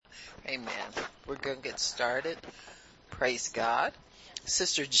Amen. We're going to get started. Praise God.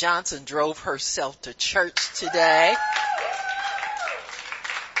 Sister Johnson drove herself to church today.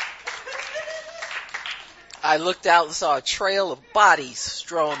 I looked out and saw a trail of bodies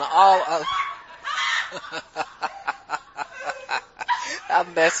strewn all up.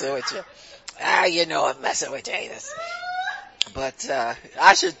 I'm messing with you. I'm messing with Jesus. But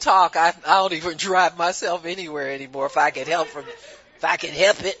I should talk. I don't even drive myself anywhere anymore if I can help it. I can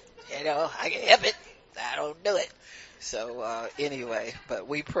help it. I don't do it. So anyway, but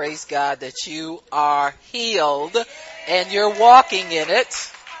we praise God that you are healed and you're walking in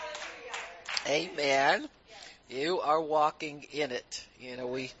it. Amen. You are walking in it.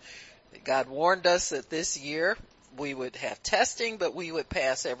 God warned us that this year we would have testing, but we would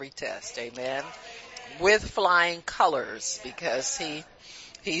pass every test. Amen. With flying colors, because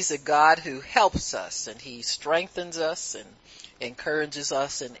He's a God who helps us and He strengthens us and encourages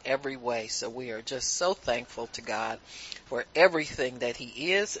us in every way. So we are just so thankful to God for everything that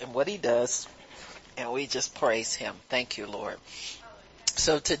He is and what He does. And we just praise Him. Thank you, Lord.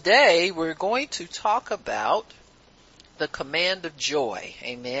 So today we're going to talk about the command of joy.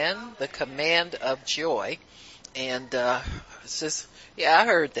 Amen. The command of joy. And I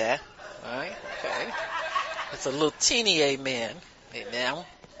heard that. All right. Okay. It's a little teeny amen. Amen.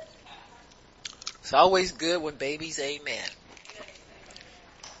 It's always good when babies amen.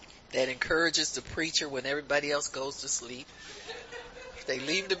 That encourages the preacher when everybody else goes to sleep. If they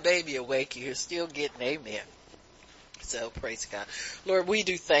leave the baby awake, you're still getting amen. So praise God. Lord, we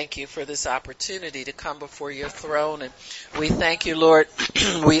do thank you for this opportunity to come before your throne. And we thank you, Lord.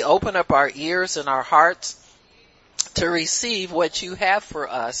 We open up our ears and our hearts to receive what you have for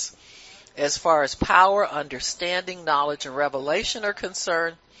us as far as power, understanding, knowledge, and revelation are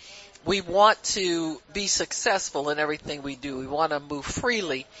concerned. We want to be successful in everything we do. We want to move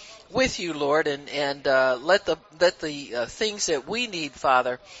freely with you, Lord, and let the things that we need,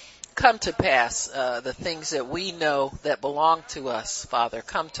 Father, come to pass. The things that we know that belong to us, Father,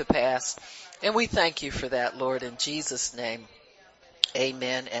 come to pass. And we thank you for that, Lord, in Jesus' name.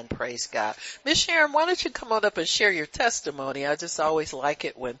 Amen and praise God. Miss Sharon, why don't you come on up and share your testimony? I just always like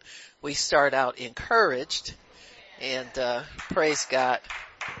it when we start out encouraged. And praise God.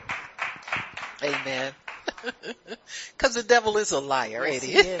 Amen. Because the devil is a liar, yes, ain't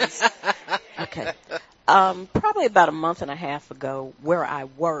he? He is. Okay. Probably about a month and a half ago, where I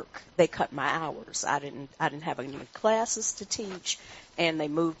work, they cut my hours. I didn't have any classes to teach, and they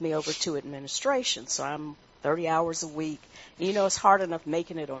moved me over to administration. So I'm 30 hours a week. It's hard enough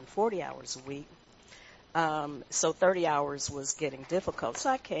making it on 40 hours a week. So 30 hours was getting difficult.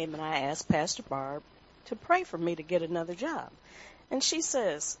 So I came and I asked Pastor Barb to pray for me to get another job. And she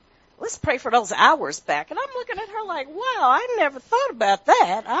says, let's pray for those hours back. And I'm looking at her like, wow, I never thought about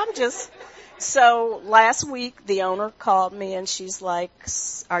that. So last week the owner called me and she's like,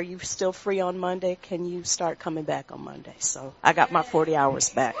 are you still free on Monday? Can you start coming back on Monday? So I got my 40 hours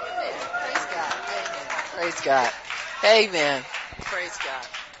back. Praise God. Amen. Praise God. Amen. Praise God.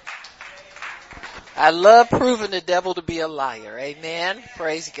 I love proving the devil to be a liar. Amen.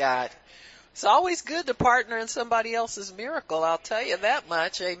 Praise God. It's always good to partner in somebody else's miracle, I'll tell you that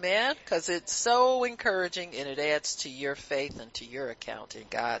much, amen, because it's so encouraging and it adds to your faith and to your account in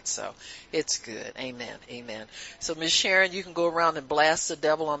God, so it's good, amen, amen. So Miss Sharon, you can go around and blast the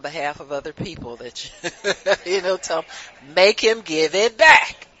devil on behalf of other people that tell him, make him give it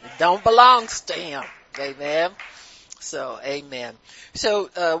back. It don't belong to him, amen. So, amen. So,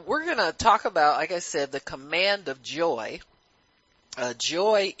 we're going to talk about, like I said, the command of joy.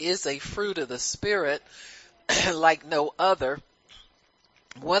 Joy is a fruit of the Spirit like no other.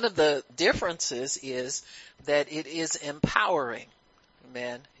 One of the differences is that it is empowering.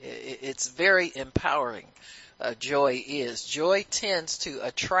 Amen. It's very empowering. Joy is. Joy tends to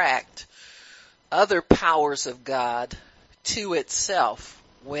attract other powers of God to itself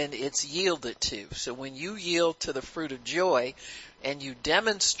when it's yielded to. So when you yield to the fruit of joy and you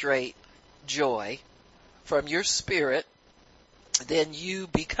demonstrate joy from your spirit, then you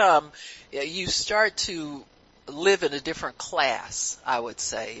start to live in a different class, I would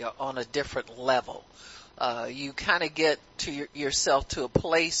say, on a different level. You kind of get to yourself to a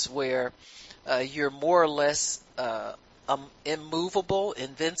place where you're more or less immovable,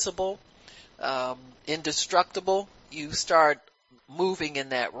 invincible, indestructible. You start moving in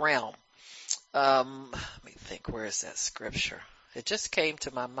that realm. Let me think, where is that scripture? It just came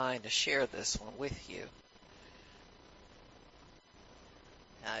to my mind to share this one with you.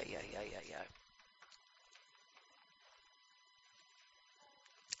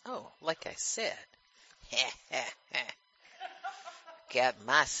 Oh, like I said. got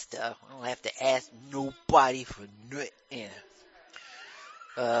my stuff. I don't have to ask nobody for nothing.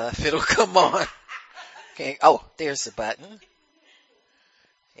 If it'll come on. Okay. Oh, there's the button.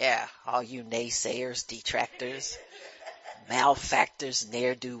 Yeah, all you naysayers, detractors, malefactors,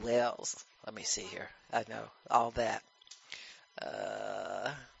 ne'er-do-wells. Let me see here. I know, all that.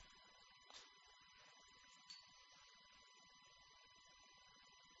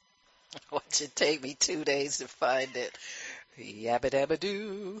 What should take me 2 days to find it? Yabba dabba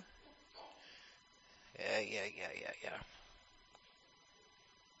doo. Yeah.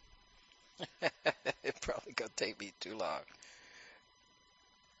 It's probably gonna take me too long.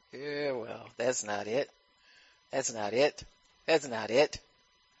 Yeah, well, that's not it. That's not it. That's not it.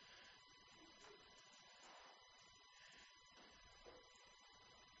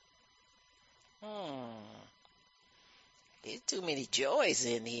 There's too many joys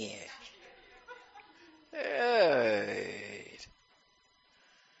in here. Right.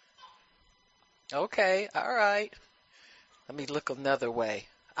 Okay, all right. Let me look another way.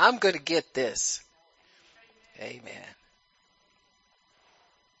 I'm going to get this. Amen.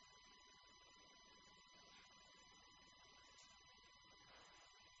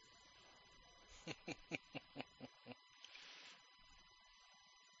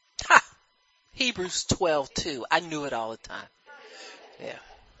 Ha! Hebrews 12:2. I knew it all the time. Yeah.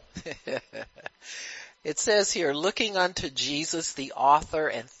 It says here, looking unto Jesus, the author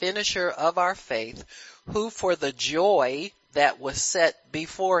and finisher of our faith, who for the joy that was set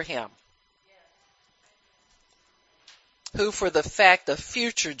before him. Who for the fact of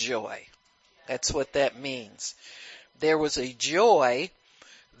future joy. That's what that means. There was a joy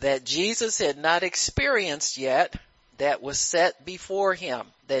that Jesus had not experienced yet that was set before him,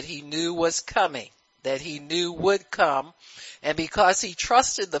 that he knew was coming, that he knew would come. And because he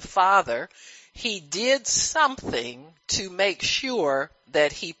trusted the Father, he did something to make sure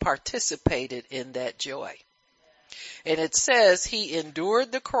that he participated in that joy. And it says he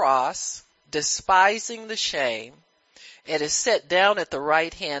endured the cross, despising the shame, and is set down at the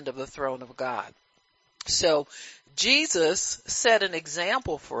right hand of the throne of God. So Jesus set an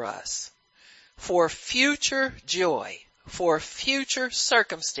example for us for future joy, for future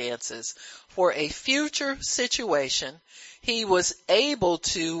circumstances, for a future situation. He was able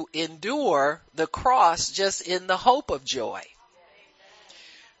to endure the cross just in the hope of joy.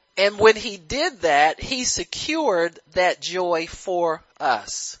 And when he did that, he secured that joy for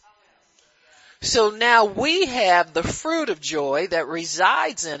us. So now we have the fruit of joy that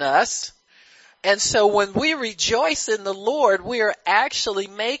resides in us. And so when we rejoice in the Lord, we are actually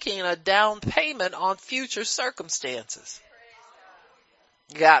making a down payment on future circumstances.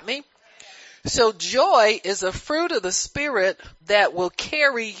 Got me? So joy is a fruit of the Spirit that will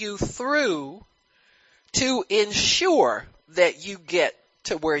carry you through to ensure that you get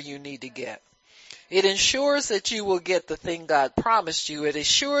to where you need to get. It ensures that you will get the thing God promised you. It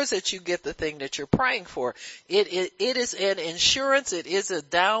assures that you get the thing that you're praying for. It is an insurance. It is a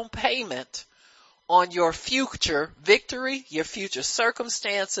down payment on your future victory, your future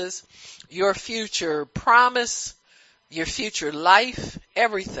circumstances, your future promise, your future life,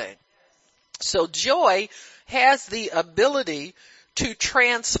 everything. So joy has the ability to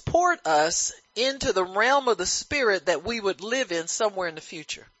transport us into the realm of the Spirit that we would live in somewhere in the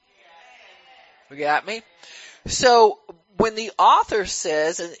future. You got me? So when the author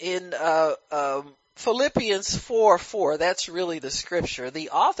says in Philippians 4:4, that's really the scripture. The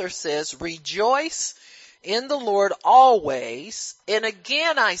author says, rejoice in the Lord always, and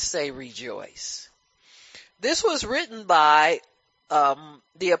again I say rejoice. This was written by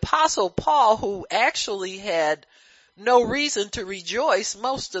the Apostle Paul, who actually had no reason to rejoice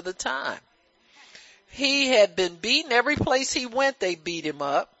most of the time. He had been beaten. Every place he went, they beat him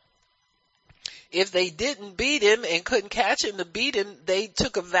up. If they didn't beat him and couldn't catch him to beat him, they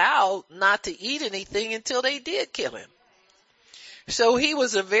took a vow not to eat anything until they did kill him. So he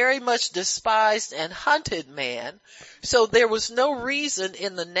was a very much despised and hunted man. So there was no reason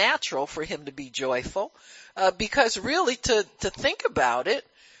in the natural for him to be joyful, because really to think about it,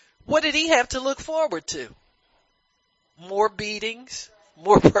 what did he have to look forward to? More beatings,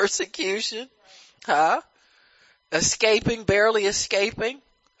 more persecution, escaping, barely escaping.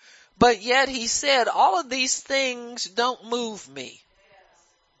 But yet he said, all of these things don't move me.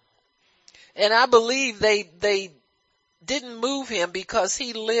 And I believe they didn't move him because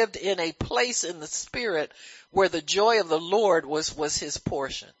he lived in a place in the Spirit where the joy of the Lord was his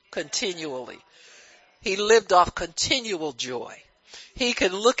portion continually. He lived off continual joy. He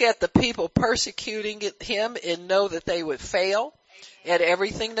could look at the people persecuting him and know that they would fail. at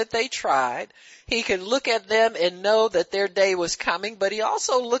everything that they tried. He could look at them and know that their day was coming, but he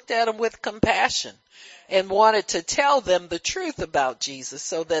also looked at them with compassion and wanted to tell them the truth about Jesus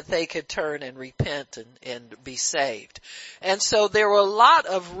so that they could turn and repent and be saved. And so there were a lot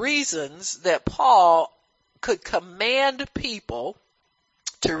of reasons that Paul could command people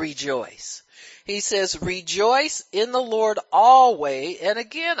to rejoice. He says, rejoice in the Lord always. And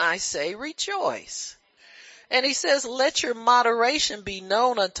again, I say rejoice. And he says, let your moderation be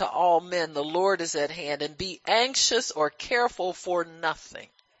known unto all men. The Lord is at hand, and be anxious or careful for nothing.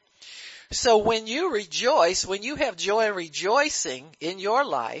 So when you rejoice, when you have joy and rejoicing in your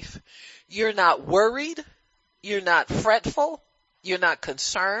life, you're not worried, you're not fretful, you're not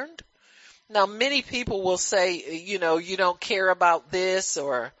concerned. Now many people will say, you don't care about this,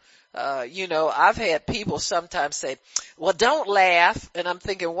 or, I've had people sometimes say, well, don't laugh. And I'm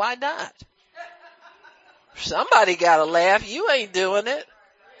thinking, why not? Somebody gotta laugh. You ain't doing it.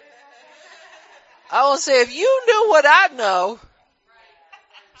 I will say, if you knew what I know,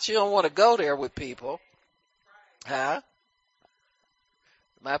 but you don't want to go there with people. Huh?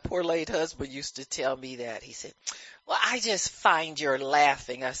 My poor late husband used to tell me that. He said, well, I just find your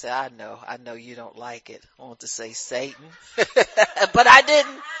laughing. I said, I know you don't like it. I want to say Satan, but I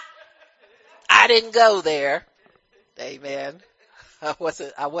didn't go there. Amen. I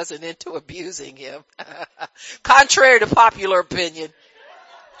wasn't into abusing him. Contrary to popular opinion,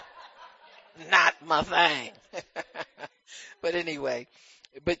 not my thing. But anyway,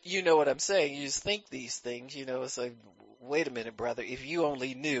 but you know what I'm saying. You just think these things, it's like, wait a minute, brother, if you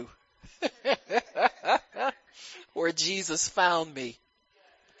only knew where Jesus found me,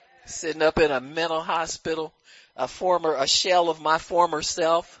 sitting up in a mental hospital, a shell of my former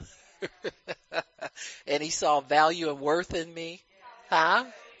self, and he saw value and worth in me. Huh?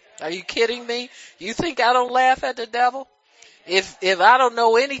 Are you kidding me? You think I don't laugh at the devil? If I don't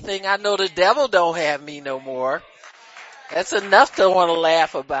know anything, I know the devil don't have me no more. That's enough to want to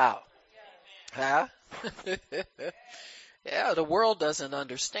laugh about. Huh? Yeah, the world doesn't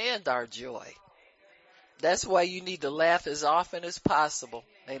understand our joy. That's why you need to laugh as often as possible.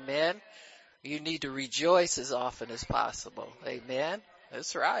 Amen. You need to rejoice as often as possible. Amen.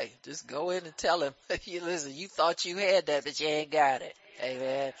 That's right. Just go in and tell him, listen, you thought you had that, but you ain't got it.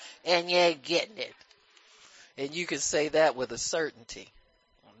 Amen. And you ain't getting it. And you can say that with a certainty.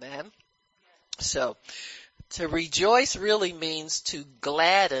 Amen. So, to rejoice really means to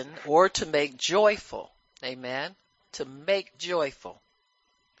gladden or to make joyful. Amen. To make joyful.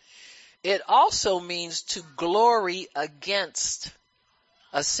 It also means to glory against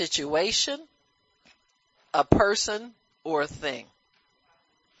a situation, a person, or a thing.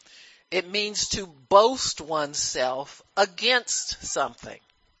 It means to boast oneself against something.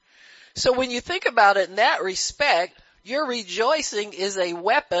 So when you think about it in that respect, your rejoicing is a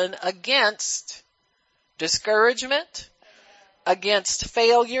weapon against discouragement, against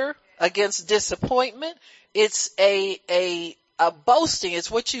failure, against disappointment. It's a boasting.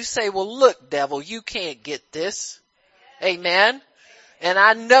 It's what you say, well, look, devil, you can't get this. Amen. And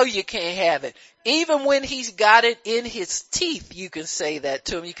I know you can't have it. Even when he's got it in his teeth, you can say that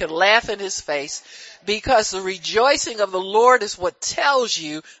to him. You can laugh in his face, because the rejoicing of the Lord is what tells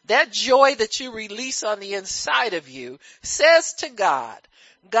you that joy that you release on the inside of you says to God,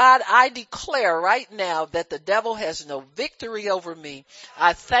 God, I declare right now that the devil has no victory over me.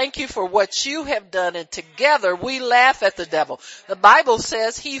 I thank you for what you have done, and together we laugh at the devil. The Bible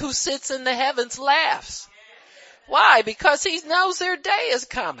says he who sits in the heavens laughs. Why? Because he knows their day is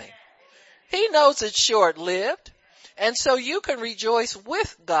coming. He knows it's short-lived. And so you can rejoice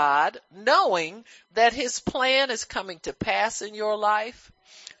with God, knowing that his plan is coming to pass in your life,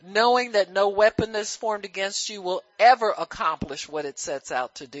 knowing that no weapon that's formed against you will ever accomplish what it sets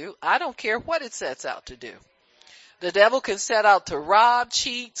out to do. I don't care what it sets out to do. The devil can set out to rob,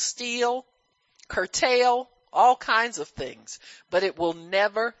 cheat, steal, curtail, all kinds of things, but it will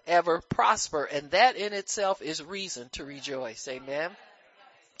never, ever prosper. And that in itself is reason to rejoice. Amen.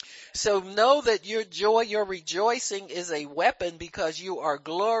 So know that your joy, your rejoicing is a weapon, because you are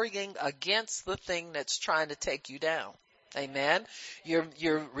glorying against the thing that's trying to take you down. Amen.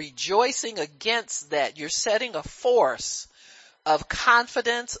 You're rejoicing against that. You're setting a force of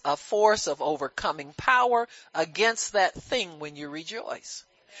confidence, a force of overcoming power against that thing when you rejoice.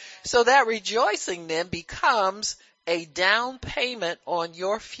 So that rejoicing then becomes a down payment on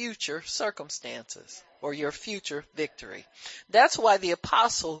your future circumstances or your future victory. That's why the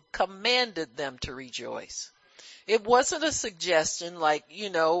apostle commanded them to rejoice. It wasn't a suggestion like,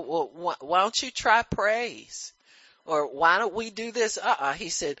 well, why don't you try praise? Or why don't we do this? He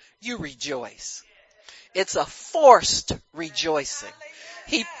said, you rejoice. It's a forced rejoicing.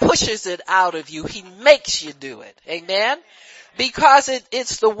 He pushes it out of you. He makes you do it. Amen? Because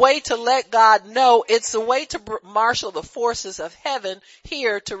it's the way to let God know. It's the way to marshal the forces of heaven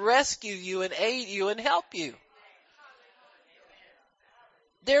here to rescue you and aid you and help you.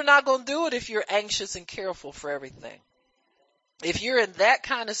 They're not going to do it if you're anxious and careful for everything. If you're in that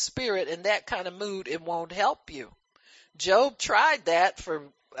kind of spirit and that kind of mood, it won't help you. Job tried that for,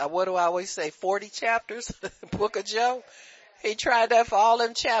 what do I always say, 40 chapters, book of Job. He tried that for all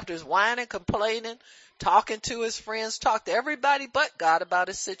them chapters, whining, complaining, talking to his friends, talked to everybody but God about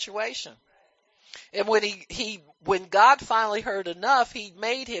his situation. And when God finally heard enough, he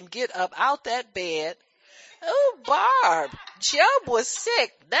made him get up out that bed. Oh, Barb, Job was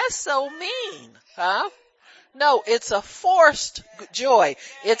sick. That's so mean, huh? No, it's a forced joy.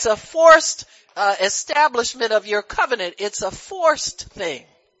 It's a forced establishment of your covenant. It's a forced thing.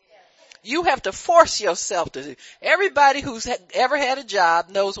 You have to force yourself to do. Everybody who's ever had a job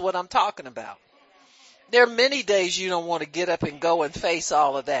knows what I'm talking about. There are many days you don't want to get up and go and face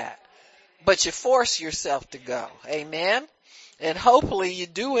all of that, but you force yourself to go. Amen. And hopefully you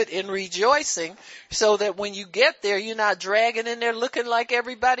do it in rejoicing so that when you get there, you're not dragging in there looking like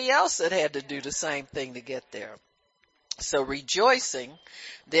everybody else that had to do the same thing to get there. So rejoicing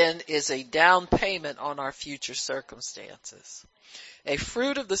then is a down payment on our future circumstances. A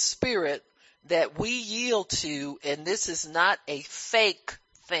fruit of the Spirit that we yield to, and this is not a fake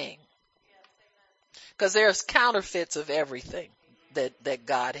thing. Because there's counterfeits of everything that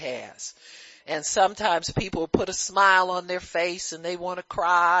God has. And sometimes people put a smile on their face and they want to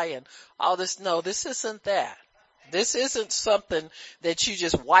cry and all this. No, this isn't that. This isn't something that you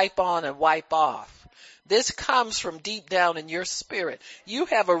just wipe on and wipe off. This comes from deep down in your spirit. You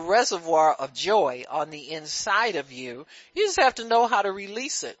have a reservoir of joy on the inside of you. You just have to know how to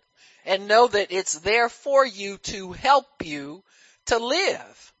release it and know that it's there for you to help you to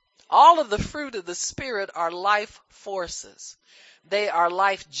live. All of the fruit of the Spirit are life forces. They are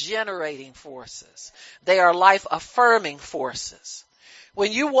life generating forces. They are life affirming forces.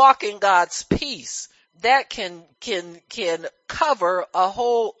 When you walk in God's peace, that can cover a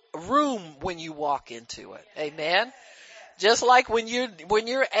whole room when you walk into it. Amen. Just like when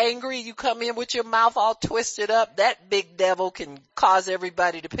you're angry, you come in with your mouth all twisted up, that big devil can cause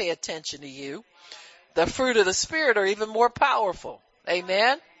everybody to pay attention to you. The fruit of the Spirit are even more powerful.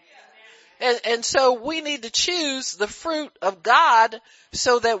 Amen. And so we need to choose the fruit of God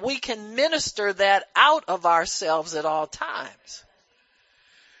so that we can minister that out of ourselves at all times.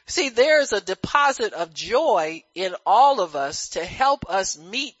 See, there's a deposit of joy in all of us to help us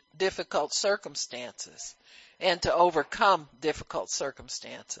meet difficult circumstances and to overcome difficult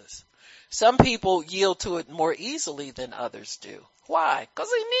circumstances. Some people yield to it more easily than others do. Why?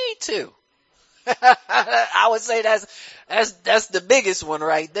 Because they need to. I would say that's the biggest one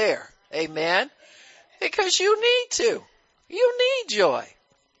right there. Amen. Because you need to. You need joy.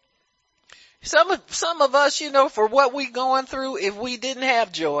 Some of us, for what we going through, if we didn't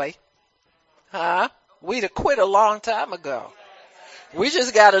have joy, we'd have quit a long time ago. We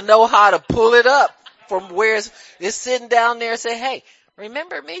just got to know how to pull it up from where it's sitting down there and say, hey,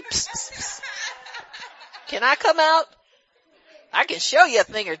 remember me? Psst, psst, psst. Can I come out? I can show you a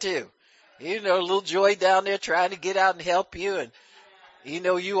thing or two. A little joy down there trying to get out and help you, and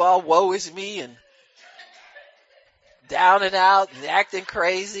you all woe is me and down and out and acting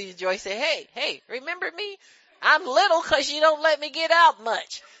crazy. Joy say, hey, remember me? I'm little 'cause you don't let me get out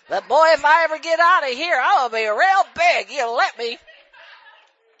much. But boy, if I ever get out of here, I'm gonna be real big. You let me.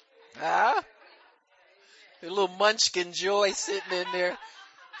 A little munchkin Joy sitting in there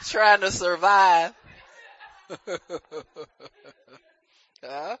trying to survive.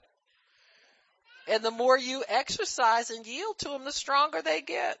 And the more you exercise and yield to them, the stronger they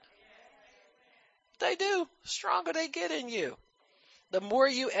get. They do. The stronger they get in you. The more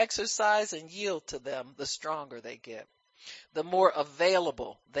you exercise and yield to them, the stronger they get. The more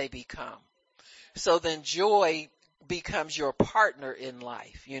available they become. So then joy becomes your partner in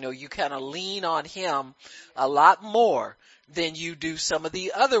life. You kind of lean on him a lot more than you do some of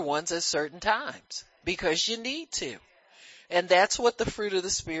the other ones at certain times because you need to. And that's what the fruit of the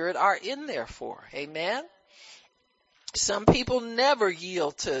Spirit are in there for. Amen. Some people never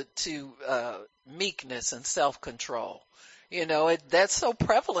yield to meekness and self-control. That's so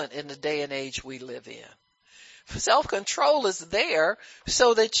prevalent in the day and age we live in. Self-control is there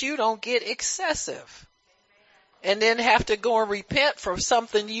so that you don't get excessive and then have to go and repent for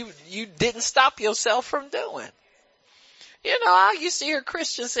something you didn't stop yourself from doing. I used to hear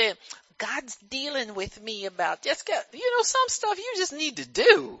Christians saying, God's dealing with me about some stuff you just need to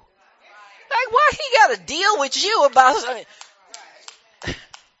do. Like, why he got to deal with you about something?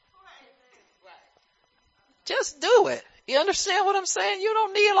 Just do it. You understand what I'm saying? You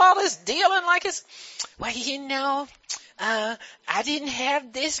don't need all this dealing like it's, well, I didn't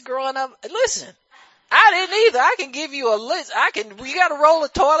have this growing up. Listen, I didn't either. I can give you a list. We got a roll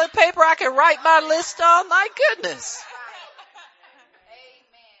of toilet paper I can write my list on. My goodness.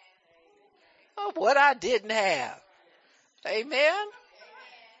 Of what I didn't have. Amen.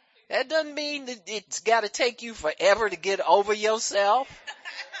 That doesn't mean that it's got to take you forever to get over yourself.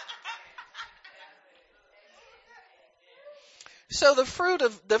 So the fruit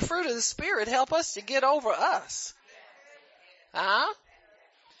of the Spirit help us to get over us. Huh?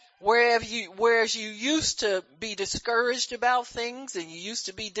 Whereas you used to be discouraged about things and you used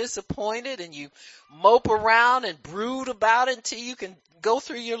to be disappointed and you mope around and brood about it until you can go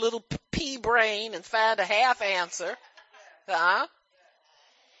through your little pea brain and find a half answer. Huh?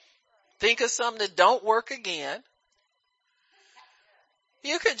 Think of something that don't work again.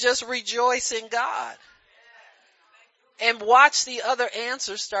 You could just rejoice in God. And watch the other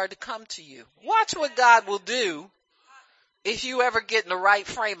answers start to come to you. Watch what God will do if you ever get in the right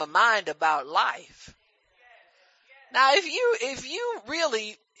frame of mind about life. Now,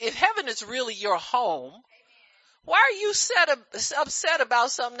 if heaven is really your home, why are you upset about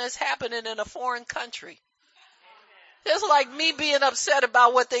something that's happening in a foreign country? Just like me being upset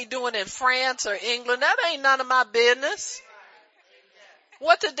about what they doing in France or England, that ain't none of my business.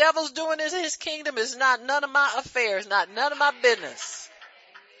 What the devil's doing in his kingdom is not none of my affairs, not none of my business.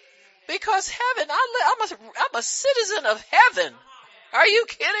 Because heaven, I'm a citizen of heaven. Are you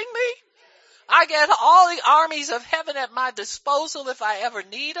kidding me? I get all the armies of heaven at my disposal if I ever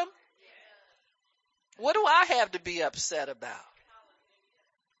need them. What do I have to be upset about?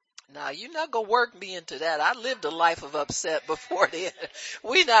 Now, you're not going to work me into that. I lived a life of upset before then.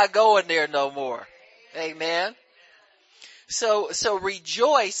 We're not going there no more. Amen. So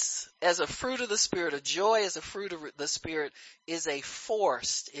rejoice as a fruit of the Spirit, a joy as a fruit of the Spirit is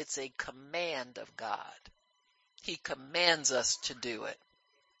it's a command of God. He commands us to do it,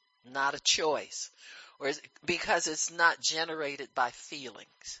 not a choice, because it's not generated by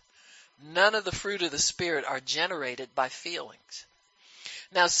feelings. None of the fruit of the Spirit are generated by feelings.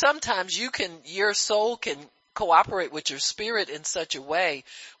 Now sometimes your soul can cooperate with your spirit in such a way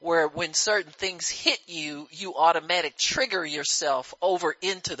where when certain things hit you, you automatically trigger yourself over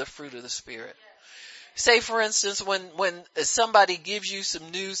into the fruit of the Spirit. Say for instance, when somebody gives you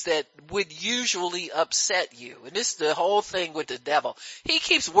some news that would usually upset you, and this is the whole thing with the devil. He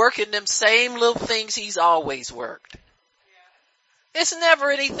keeps working them same little things he's always worked. It's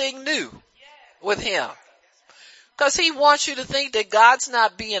never anything new with him. Because he wants you to think that God's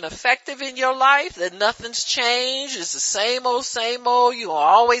not being effective in your life, that nothing's changed, it's the same old, you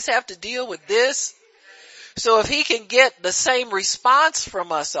always have to deal with this. So if he can get the same response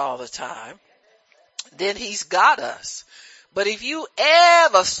from us all the time, then he's got us. But if you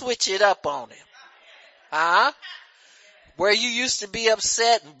ever switch it up on him, where you used to be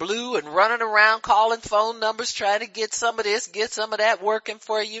upset and blue and running around calling phone numbers trying to get some of this, get some of that working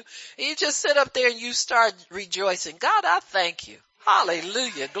for you. You just sit up there and you start rejoicing. God, I thank you.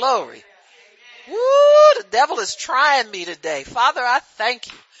 Hallelujah. Glory. Woo, the devil is trying me today. Father, I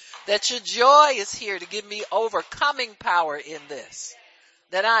thank you that your joy is here to give me overcoming power in this.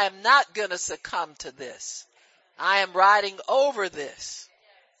 That I am not going to succumb to this. I am riding over this.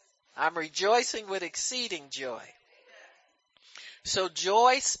 I'm rejoicing with exceeding joy. So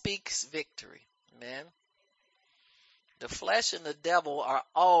joy speaks victory, man. The flesh and the devil are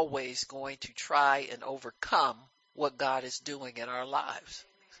always going to try and overcome what God is doing in our lives.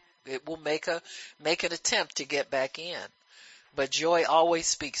 It will make an attempt to get back in. But joy always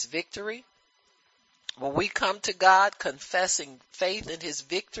speaks victory. When we come to God confessing faith in his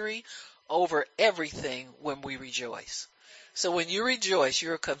victory over everything when we rejoice. So when you rejoice,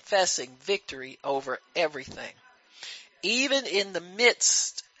 you're confessing victory over everything. Even in the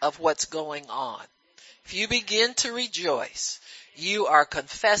midst of what's going on. If you begin to rejoice, you are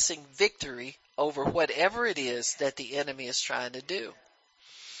confessing victory over whatever it is that the enemy is trying to do.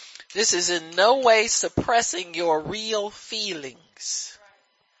 This is in no way suppressing your real feelings.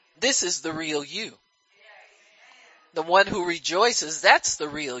 This is the real you. The one who rejoices, that's the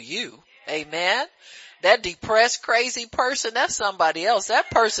real you. Amen. That depressed, crazy person, that's somebody else. That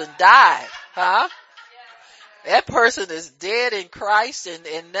person died. That person is dead in Christ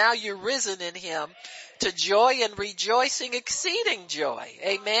and now you're risen in him to joy and rejoicing, exceeding joy.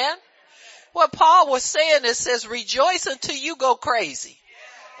 Amen. What Paul was saying, it says rejoice until you go crazy.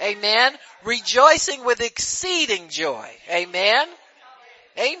 Amen. Rejoicing with exceeding joy. Amen.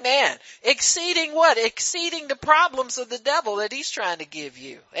 Amen. Exceeding what? Exceeding the problems of the devil that he's trying to give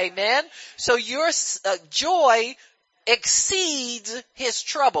you. Amen. So your joy exceeds his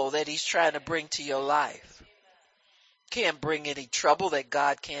trouble that he's trying to bring to your life. Can't bring any trouble that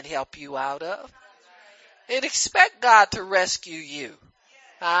God can't help you out of. And expect God to rescue you.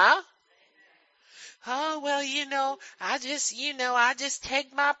 Huh? Oh, well, I just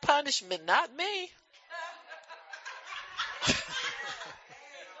take my punishment, not me.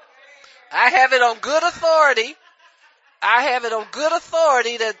 I have it on good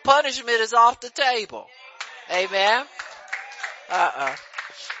authority. That punishment is off the table. Amen.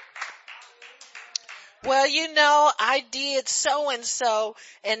 Well, I did so and so,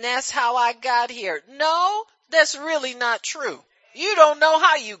 and that's how I got here. No, that's really not true. You don't know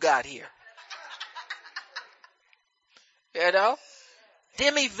how you got here.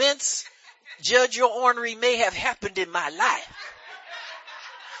 Them events, Judge, your ornery may have happened in my life.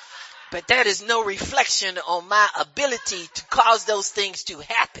 But that is no reflection on my ability to cause those things to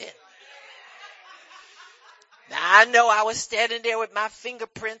happen. Now, I know I was standing there with my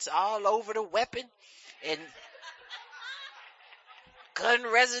fingerprints all over the weapon and gun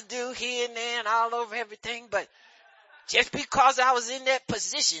residue here and there and all over everything, but just because I was in that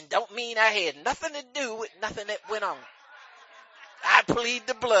position don't mean I had nothing to do with nothing that went on. I plead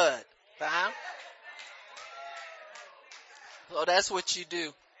the blood. So that's what you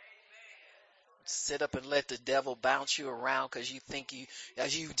do. Sit up and let the devil bounce you around because you think you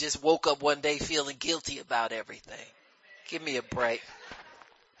just woke up one day feeling guilty about everything. Give me a break.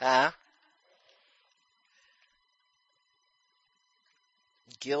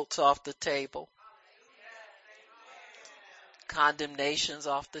 Guilt's off the table. Condemnation's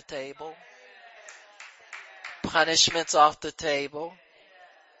off the table. Punishment's off the table.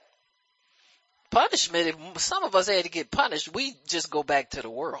 Punishment, if some of us had to get punished, we just go back to the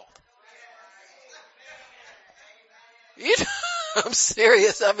world. I'm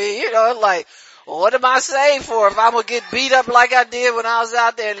serious. I mean, like, what am I saved for if I'm going to get beat up like I did when I was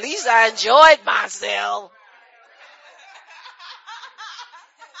out there? At least I enjoyed myself.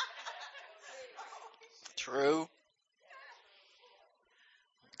 True.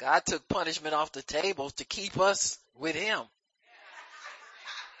 God took punishment off the table to keep us with him.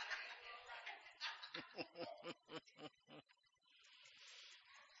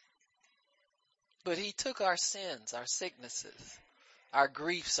 But he took our sins, our sicknesses, our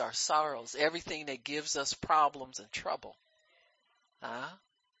griefs, our sorrows, everything that gives us problems and trouble.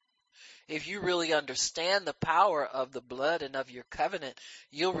 If you really understand the power of the blood and of your covenant,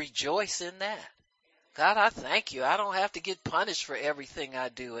 you'll rejoice in that. God, I thank you. I don't have to get punished for everything I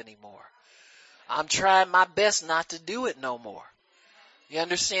do anymore. I'm trying my best not to do it no more. You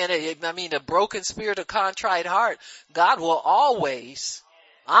understand it? I mean, a broken spirit, a contrite heart, God will always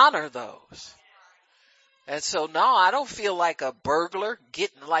honor those. And so, no, I don't feel like a burglar,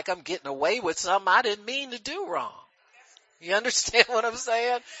 like I'm getting away with something I didn't mean to do wrong. You understand what I'm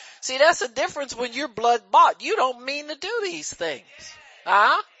saying? See, that's the difference when you're blood bought. You don't mean to do these things.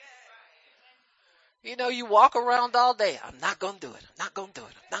 You walk around all day. I'm not going to do it. I'm not going to do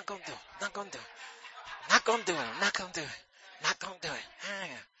it. I'm not going to do it. I'm not going to do it. I'm not going to do it. I'm not going to do it. I'm not going to do it.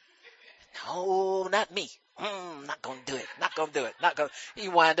 No, not me. I'm not going to do it. Not going to do it. Not going.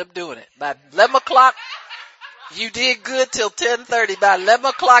 You wind up doing it. By 11 o'clock, you did good till 10:30. By 11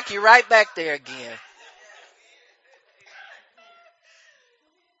 o'clock, you're right back there again.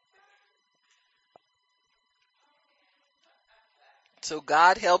 So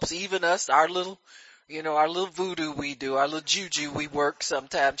God helps even us, our little voodoo we do, our little juju we work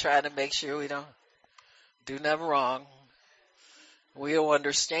sometime trying to make sure we don't do nothing wrong. We'll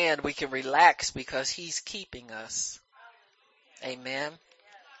understand we can relax because he's keeping us. Amen.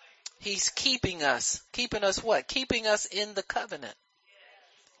 He's keeping us. Keeping us what? Keeping us in the covenant.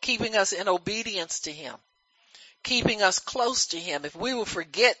 Keeping us in obedience to him. Keeping us close to him. If we will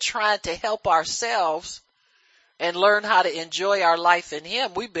forget trying to help ourselves and learn how to enjoy our life in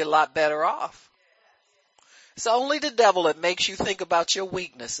him, we'd be a lot better off. It's only the devil that makes you think about your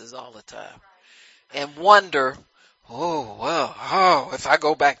weaknesses all the time and wonder, if I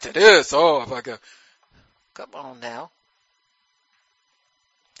go back to this, if I go. Come on now.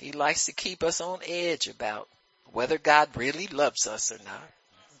 He likes to keep us on edge about whether God really loves us or not.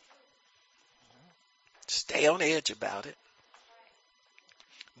 Stay on edge about it.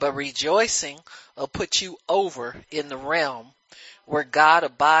 But rejoicing will put you over in the realm where God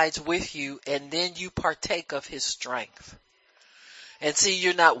abides with you, and then you partake of his strength. And see,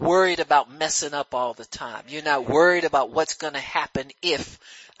 you're not worried about messing up all the time. You're not worried about what's going to happen if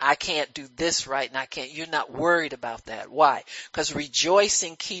I can't do this right and you're not worried about that. Why? Because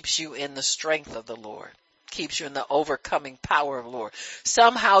rejoicing keeps you in the strength of the Lord. Keeps you in the overcoming power of the Lord.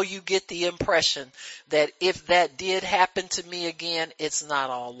 Somehow you get the impression that if that did happen to me again, it's not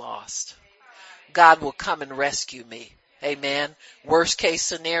all lost. God will come and rescue me. Amen. Worst case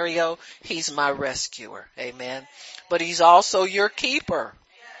scenario, he's my rescuer. Amen. But he's also your keeper.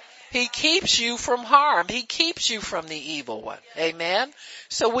 He keeps you from harm. He keeps you from the evil one. Amen.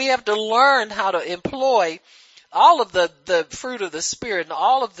 So we have to learn how to employ all of the fruit of the Spirit and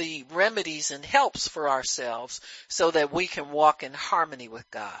all of the remedies and helps for ourselves so that we can walk in harmony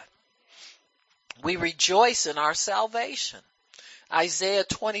with God. We rejoice in our salvation. Isaiah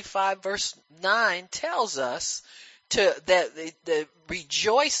 25 verse 9 tells us that the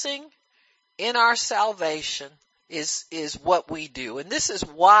rejoicing in our salvation is what we do. And this is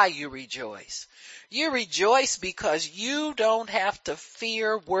why you rejoice. You rejoice because you don't have to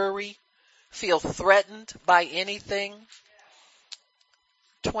fear, worry, feel threatened by anything.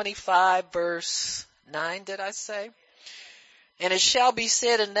 25 verse 9, did I say? And it shall be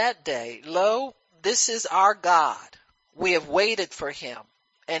said in that day, lo, this is our God. We have waited for him,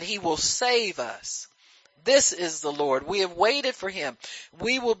 and he will save us. This is the Lord. We have waited for him.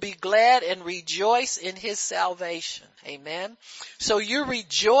 We will be glad and rejoice in his salvation. Amen. So you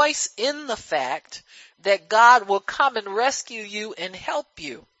rejoice in the fact that God will come and rescue you and help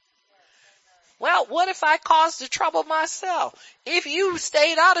you. Well, what if I caused the trouble myself? If you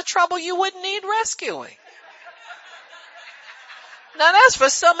stayed out of trouble, you wouldn't need rescuing. Now that's for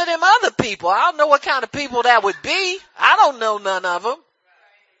some of them other people. I don't know what kind of people that would be. I don't know none of them.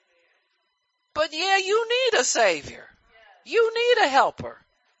 But yeah, you need a savior. You need a helper.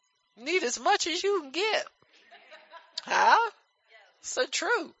 You need as much as you can get. Huh? So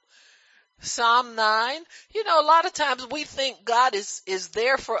true. Psalm 9. A lot of times we think God is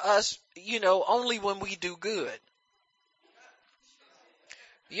there for us, only when we do good.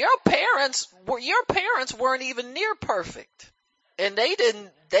 Your parents weren't even near perfect. And they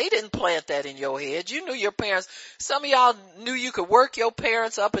didn't plant that in your head. You knew your parents. Some of y'all knew you could work your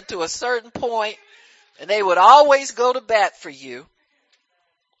parents up into a certain point, and they would always go to bat for you.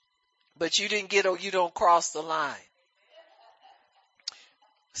 But you don't cross the line.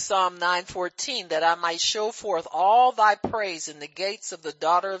 Psalm 9:14, that I might show forth all thy praise in the gates of the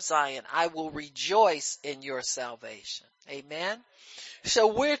daughter of Zion. I will rejoice in your salvation. Amen. So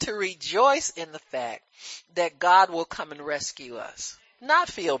we're to rejoice in the fact that God will come and rescue us. Not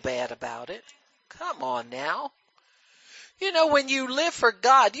feel bad about it. Come on now. When you live for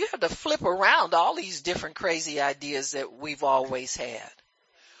God, you have to flip around all these different crazy ideas that we've always had.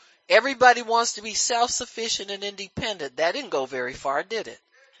 Everybody wants to be self-sufficient and independent. That didn't go very far, did it?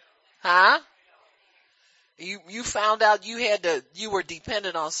 Huh? You found out you were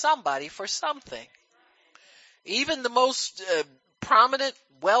dependent on somebody for something. Even the most prominent,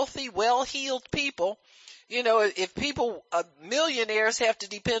 wealthy, well-heeled people, if millionaires have to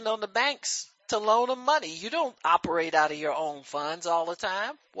depend on the banks to loan them money, you don't operate out of your own funds all the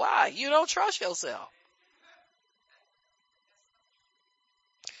time. Why? You don't trust yourself.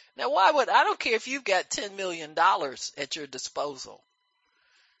 Now I don't care if you've got $10 million at your disposal.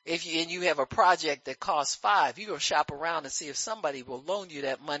 And you have a project that costs $5, you're going to shop around and see if somebody will loan you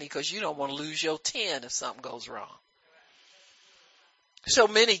that money because you don't want to lose your 10 if something goes wrong. So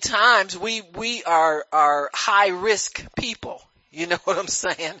many times we are high risk people. You know what I'm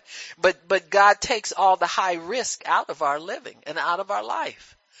saying? But God takes all the high risk out of our living and out of our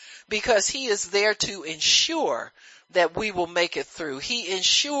life because he is there to ensure that we will make it through. He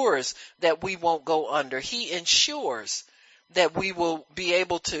ensures that we won't go under. He ensures that we will be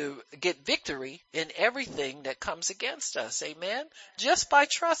able to get victory in everything that comes against us. Amen? Just by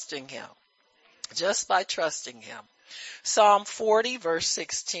trusting him. Just by trusting him. Psalm 40 verse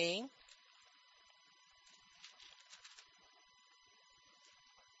 16.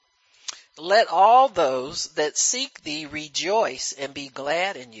 Let all those that seek thee rejoice and be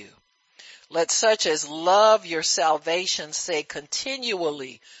glad in you. Let such as love your salvation say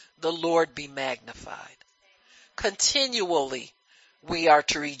continually, the Lord be magnified. Continually we are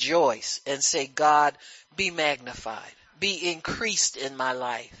to rejoice and say, God, be magnified, be increased in my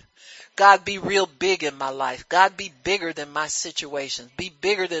life. God, be real big in my life. God, be bigger than my situations. Be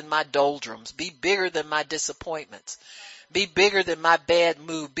bigger than my doldrums. Be bigger than my disappointments. Be bigger than my bad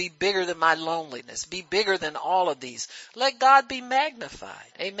mood. Be bigger than my loneliness. Be bigger than all of these. Let God be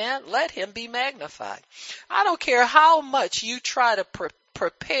magnified. Amen. Let him be magnified. I don't care how much you try to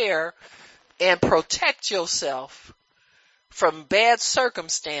prepare and protect yourself from bad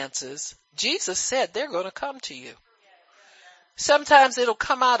circumstances. Jesus said they're going to come to you. Sometimes it'll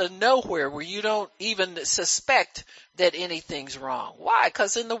come out of nowhere where you don't even suspect that anything's wrong. Why?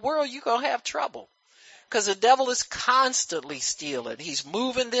 Because in the world you're going to have trouble. Because the devil is constantly stealing. He's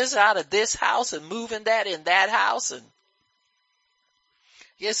moving this out of this house and moving that in that house. And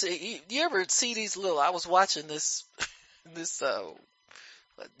yes, you ever see these I was watching this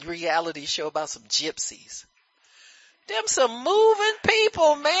reality show about some gypsies. Them some moving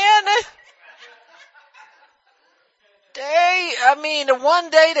people, man. One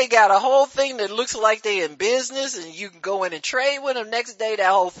day they got a whole thing that looks like they in business and you can go in and trade with them. Next day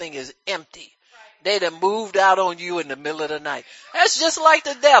that whole thing is empty. They done moved out on you in the middle of the night. That's just like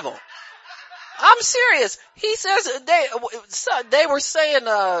the devil. I'm serious. He says they were saying,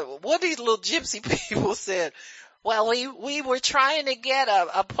 what these little gypsy people said. Well, we were trying to get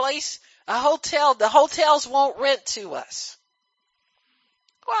a place, a hotel. The hotels won't rent to us.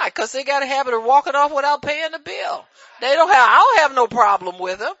 Why? Because they got a habit of walking off without paying the bill. I don't have no problem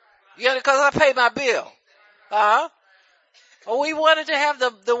with them. Because I pay my bill. We wanted to have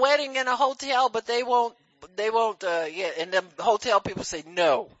the wedding in a hotel, but they won't, and the hotel people say,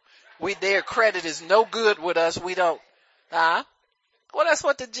 no, their credit is no good with us. We don't, Well, that's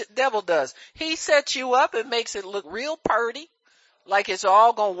what the devil does. He sets you up and makes it look real purty, like it's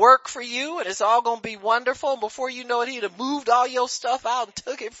all gonna work for you and it's all gonna be wonderful. And before you know it, he'd have moved all your stuff out and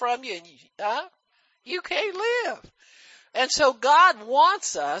took it from you, and you can't live. And so God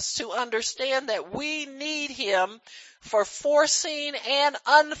wants us to understand that we need him for foreseen and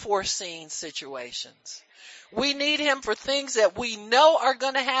unforeseen situations. We need him for things that we know are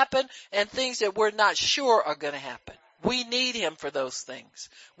going to happen and things that we're not sure are going to happen. We need him for those things.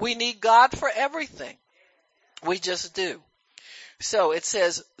 We need God for everything. We just do. So it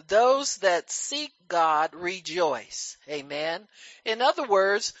says, those that seek God rejoice. Amen. In other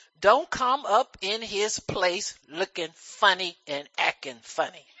words, don't come up in his place looking funny and acting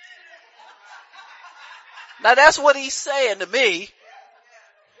funny. Now that's what he's saying to me.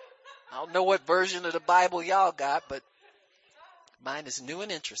 I don't know what version of the Bible y'all got, but mine is new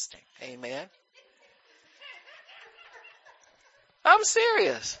and interesting. Amen. I'm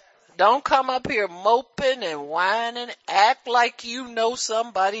serious. Don't come up here moping and whining. Act like you know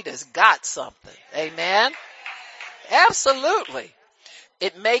somebody that's got something. Amen. Absolutely.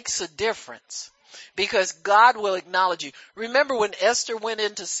 It makes a difference because God will acknowledge you. Remember when Esther went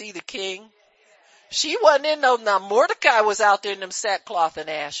in to see the king? She wasn't in now Mordecai was out there in them sackcloth and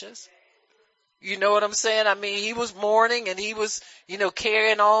ashes. You know what I'm saying? He was mourning and he was,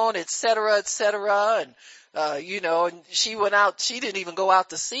 carrying on, et cetera, and, and she went out, she didn't even go out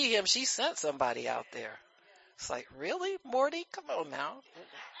to see him. She sent somebody out there. It's like, really, Morty? Come on now.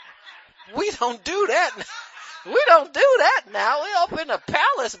 We don't do that. We don't do that now. We up in the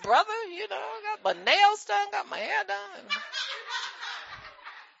palace, brother. Got my nails done, got my hair done.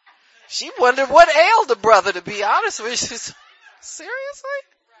 She wondered what ailed the brother, to be honest with you. Seriously?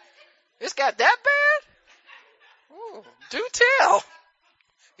 It's got that bad? Ooh, do tell.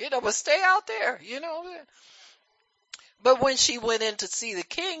 But stay out there, But when she went in to see the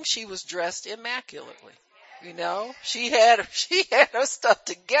king, she was dressed immaculately. She had her stuff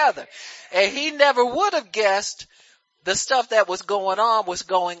together. And he never would have guessed the stuff that was going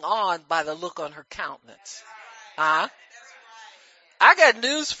on by the look on her countenance. I got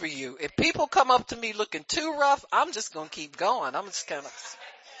news for you. If people come up to me looking too rough, I'm just going to keep going. I'm just kind of...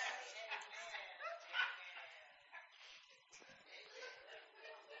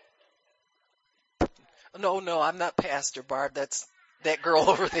 No, I'm not Pastor Barb. That's that girl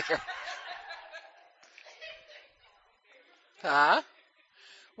over there.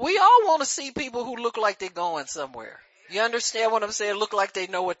 We all want to see people who look like they're going somewhere. You understand what I'm saying? Look like they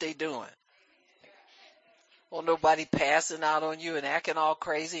know what they're doing. Well, nobody passing out on you and acting all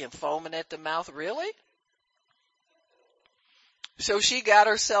crazy and foaming at the mouth. Really? So she got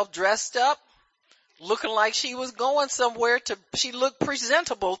herself dressed up, looking like she was going somewhere she looked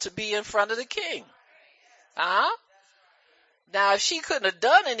presentable to be in front of the king. Now, if she couldn't have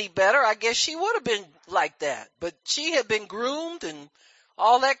done any better, I guess she would have been like that. But she had been groomed and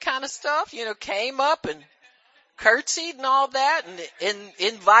all that kind of stuff, came up and curtsied and all that and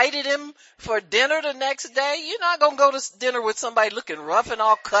invited him for dinner the next day. You're not going to go to dinner with somebody looking rough and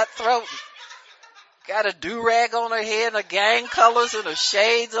all cutthroat. Got a do-rag on her head and her gang colors and her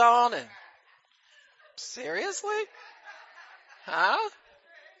shades on. And seriously?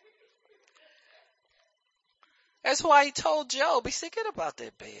 That's why he told Job, he said, get about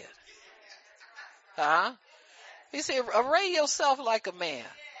that bed. He said, array yourself like a man.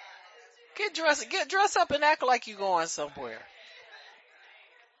 Get dressed up and act like you're going somewhere.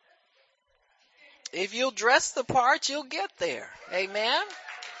 If you'll dress the part, you'll get there. Amen?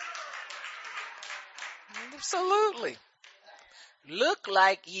 Absolutely. Look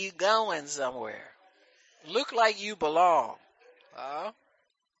like you going somewhere. Look like you belong. Huh?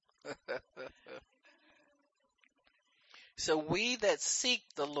 So we that seek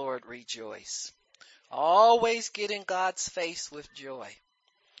the Lord rejoice. Always get in God's face with joy.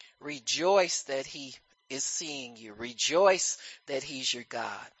 Rejoice that He is seeing you. Rejoice that He's your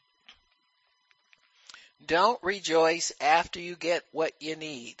God. Don't rejoice after you get what you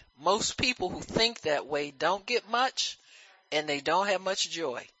need. Most people who think that way don't get much, and they don't have much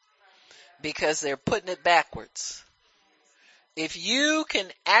joy because they're putting it backwards. If you can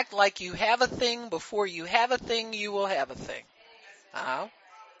act like you have a thing before you have a thing, you will have a thing.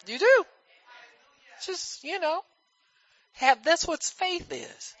 You do. Just, that's what faith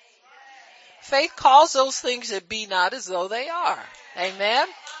is. Faith calls those things that be not as though they are. Amen?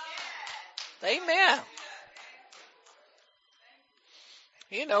 Amen.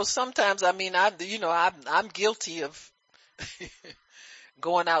 Sometimes, I'm guilty of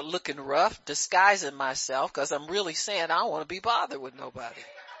going out looking rough, disguising myself, because I'm really saying I don't want to be bothered with nobody.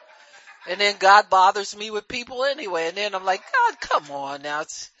 And then God bothers me with people anyway, and then I'm like, God, come on now.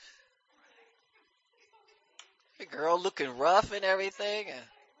 It's a girl looking rough and everything,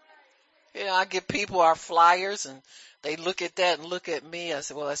 and I give people our flyers, and they look at that and look at me. I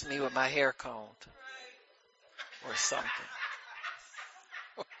say, well, that's me with my hair combed or something.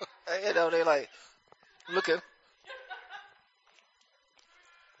 They like looking,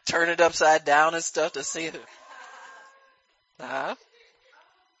 turn it upside down and stuff to see it.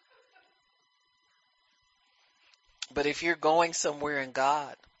 But if you're going somewhere in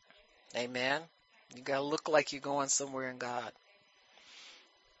God, amen, you gotta look like you're going somewhere in God.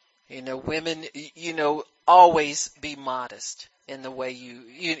 Women, always be modest in the way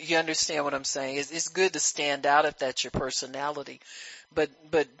you understand what I'm saying. It's good to stand out if that's your personality, but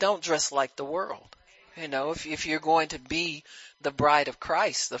don't dress like the world. If you're going to be the bride of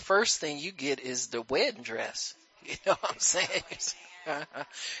Christ, the first thing you get is the wedding dress. You know what I'm saying?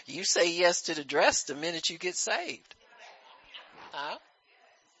 You say yes to the dress the minute you get saved.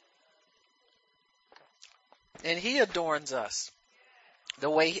 And He adorns us the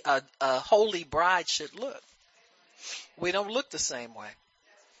way a holy bride should look. We don't look the same way.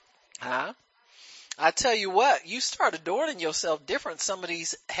 I tell you what, you start adorning yourself different. Some of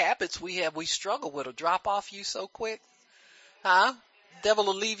these habits we struggle with will drop off you so quick. Devil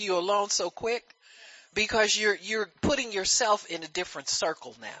will leave you alone so quick because you're putting yourself in a different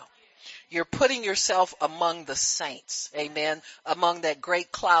circle now. You're putting yourself among the saints, amen, among that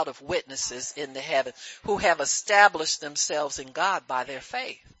great cloud of witnesses in the heaven who have established themselves in God by their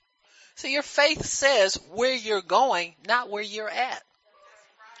faith. So your faith says where you're going, not where you're at.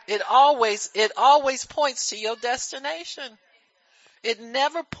 It always points to your destination. It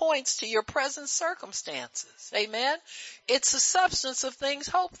never points to your present circumstances. Amen. It's the substance of things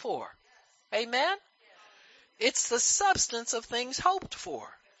hoped for. Amen. It's the substance of things hoped for.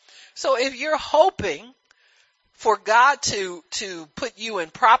 So if you're hoping for God to put you in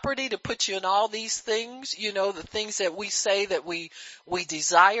property, to put you in all these things, the things that we say that we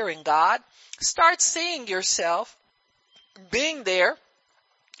desire in God, start seeing yourself being there,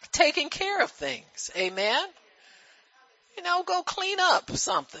 taking care of things. Amen. Go clean up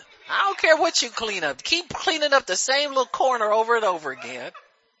something. I don't care what you clean up. Keep cleaning up the same little corner over and over again.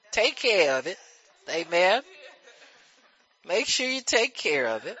 Take care of it. Amen. Make sure you take care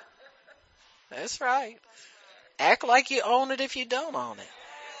of it. That's right. Act like you own it if you don't own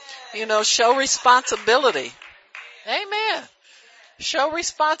it. Show responsibility. Amen. Show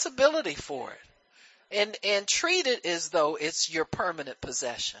responsibility for it. And treat it as though it's your permanent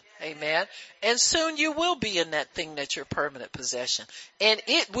possession. Amen. And soon you will be in that thing that's your permanent possession. And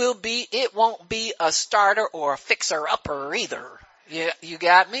it won't be a starter or a fixer-upper either. You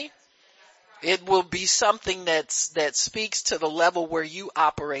got me? It will be something that speaks to the level where you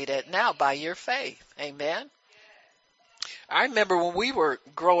operate at now by your faith. Amen. I remember when we were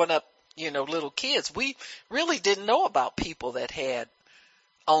growing up, little kids, we really didn't know about people that had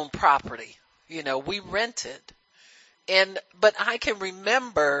owned property. We rented. But I can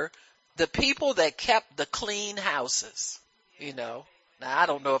remember the people that kept the clean houses, Now, I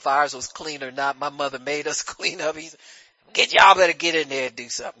don't know if ours was clean or not. My mother made us clean up. Y'all better get in there and do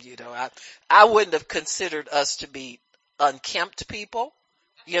something, I wouldn't have considered us to be unkempt people.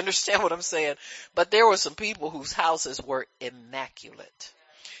 You understand what I'm saying? But there were some people whose houses were immaculate.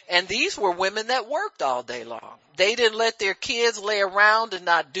 And these were women that worked all day long. They didn't let their kids lay around and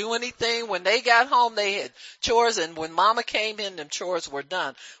not do anything. When they got home, they had chores, and when mama came in, them chores were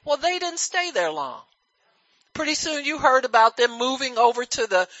done. Well, they didn't stay there long. Pretty soon you heard about them moving over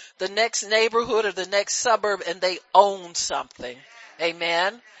to the next neighborhood or the next suburb, and they owned something.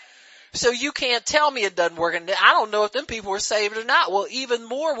 Amen. So you can't tell me it doesn't work. And I don't know if them people were saved or not. Well, even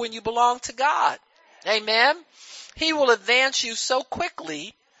more when you belong to God. Amen. He will advance you so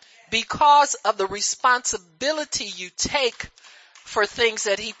quickly because of the responsibility you take for things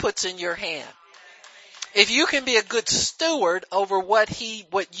that he puts in your hand. If you can be a good steward over what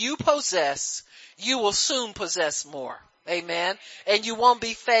you possess, you will soon possess more. Amen. And you won't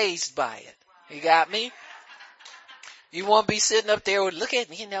be fazed by it. You got me? You won't be sitting up there with, look at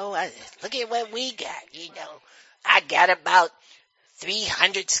what we got, I got about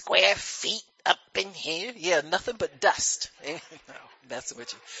 300 square feet up in here. Yeah, nothing but dust. No, messing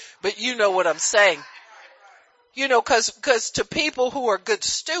with you. But you know what I'm saying. Cause to people who are good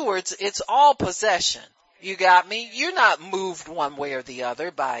stewards, it's all possession. You got me? You're not moved one way or the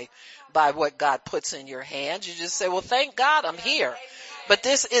other by what God puts in your hands. You just say, well, thank God I'm here. But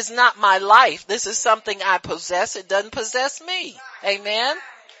this is not my life. This is something I possess. It doesn't possess me. Amen?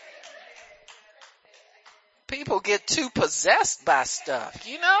 People get too possessed by stuff,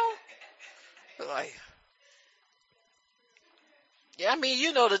 Like, yeah,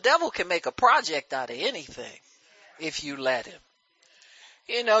 the devil can make a project out of anything if you let him.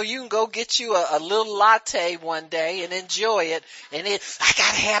 You can go get you a little latte one day and enjoy it, and then, I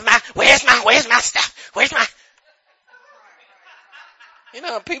gotta have where's my stuff? Where's my...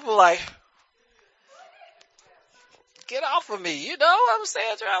 People like, get off of me, you know what I'm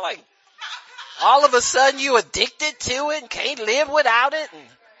saying? Like, all of a sudden you addicted to it and can't live without it, and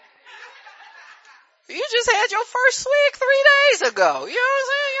you just had your first swig 3 days ago, you know what I'm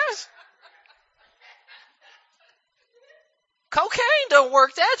saying? Yes. Cocaine don't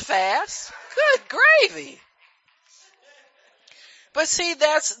work that fast. Good gravy. But see,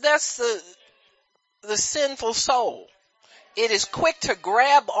 that's the sinful soul. It is quick to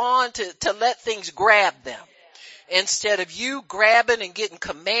grab on to let things grab them. Instead of you grabbing and getting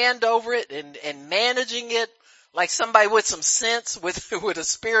command over it and managing it like somebody with some sense, with a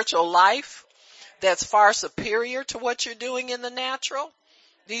spiritual life that's far superior to what you're doing in the natural,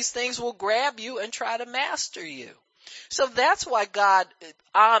 these things will grab you and try to master you. So that's why God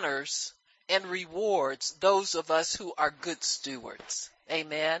honors and rewards those of us who are good stewards.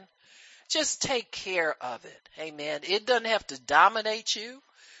 Amen. Just take care of it. Amen. It doesn't have to dominate you.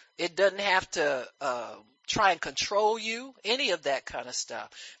 It doesn't have to try and control you, any of that kind of stuff.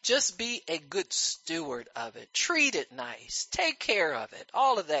 Just be a good steward of it. Treat it nice. Take care of it.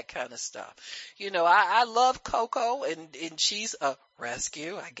 All of that kind of stuff. I love Coco, and she's a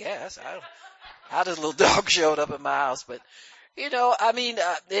rescue, I guess. How this little dog showed up in my house, but and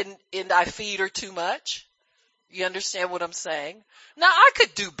I feed her too much. You understand what I'm saying? Now I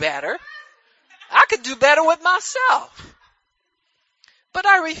could do better. I could do better with myself. But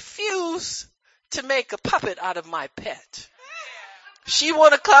I refuse to make a puppet out of my pet. She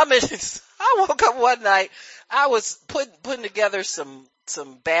want to come and I woke up one night, I was putting together some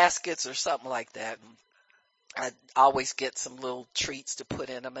baskets or something like that. I always get some little treats to put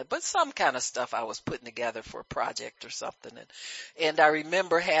in them, but some kind of stuff I was putting together for a project or something. And I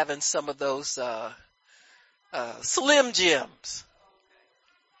remember having some of those, Slim Jims.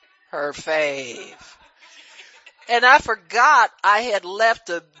 Her fave. And I forgot I had left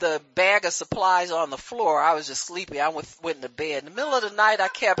the bag of supplies on the floor. I was just sleepy. I went to bed. In the middle of the night, I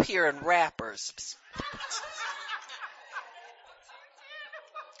kept hearing rappers. I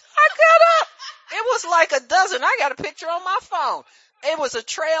got up. It was like a dozen. I got a picture on my phone. It was a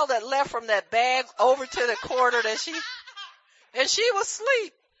trail that left from that bag over to the corner and she was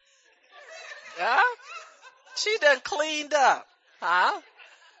asleep. Huh? She done cleaned up. Huh?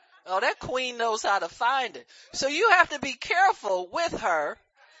 Oh, that queen knows how to find it. So you have to be careful with her.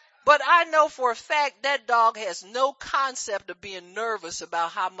 But I know for a fact that dog has no concept of being nervous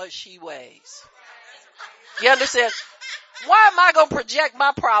about how much she weighs. You understand? Why am I going to project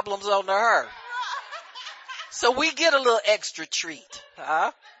my problems onto her? So we get a little extra treat.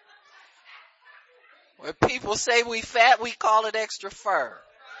 Huh? When people say we fat, we call it extra fur.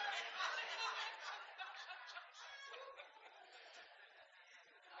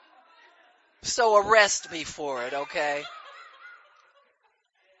 So arrest me for it, okay?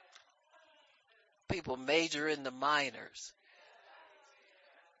 People major in the minors.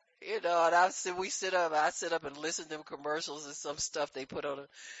 And I sit up and listen to them commercials and some stuff they put on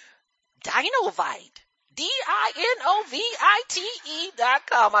Dinovite.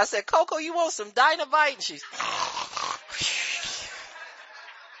 DINOVITE.com. I said, Coco, you want some Dynavite? And she's,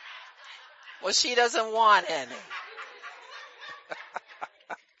 well, she doesn't want any.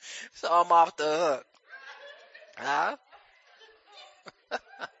 So I'm off the hook. Huh?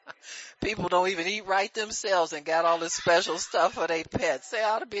 People don't even eat right themselves and got all this special stuff for their pets. They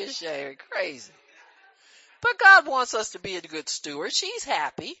ought to be ashamed. Crazy. But God wants us to be a good steward. She's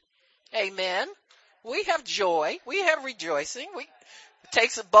happy. Amen. We have joy. We have rejoicing. It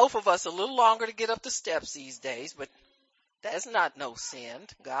takes both of us a little longer to get up the steps these days, but that's not no sin.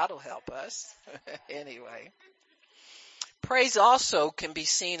 God will help us. Anyway. Praise also can be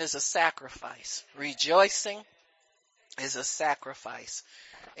seen as a sacrifice. Rejoicing is a sacrifice.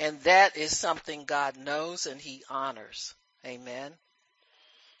 And that is something God knows and He honors. Amen.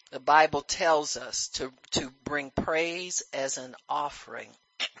 The Bible tells us to bring praise as an offering.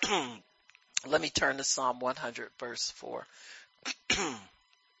 Let me turn to Psalm 100 verse 4. Let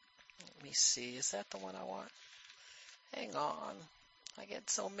me see. Is that the one I want? Hang on. I get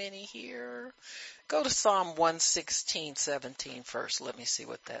so many here. Go to Psalm 116:17 first. Let me see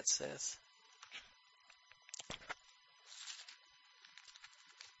what that says.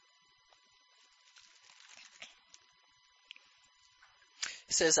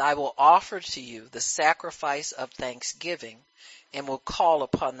 It says, I will offer to you the sacrifice of thanksgiving and will call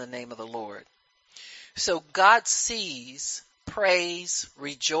upon the name of the Lord. So God sees praise,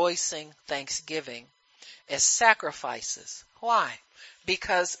 rejoicing, thanksgiving as sacrifices. Why?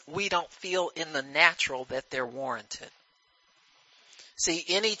 Because we don't feel in the natural that they're warranted. See,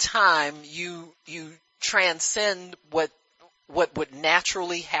 anytime you transcend what would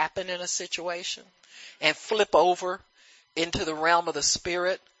naturally happen in a situation and flip over into the realm of the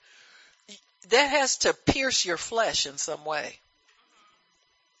spirit, that has to pierce your flesh in some way.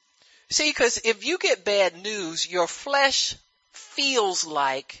 See, because if you get bad news, your flesh feels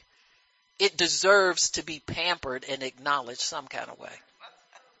like it deserves to be pampered and acknowledged some kind of way.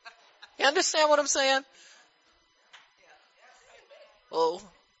 You understand what I'm saying? Well,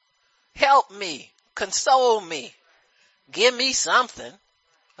 help me, console me, give me something.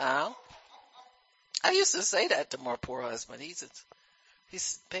 I used to say that to my poor husband. He's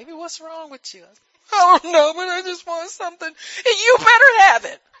baby, what's wrong with you? I don't know, but I just want something. And you better have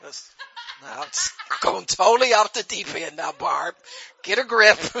it. Now it's going totally off the deep end now, Barb. Get a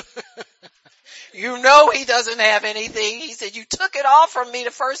grip. You know he doesn't have anything. He said, you took it all from me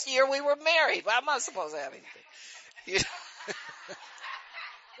the first year we were married. Well, I'm not supposed to have anything.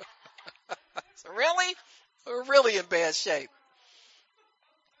 So really? We're really in bad shape.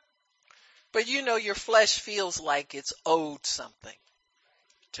 But you know your flesh feels like it's owed something,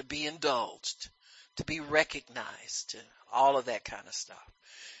 to be indulged, to be recognized, all of that kind of stuff.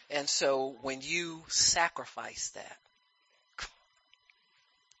 And so when you sacrifice that,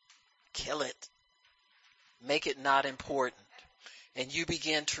 kill it, make it not important, and you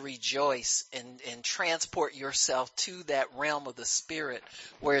begin to rejoice and transport yourself to that realm of the spirit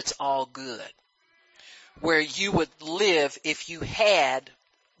where it's all good, where you would live if you had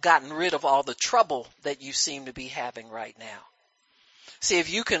gotten rid of all the trouble that you seem to be having right now. See,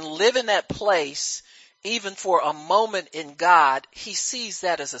 if you can live in that place, even for a moment in God, He sees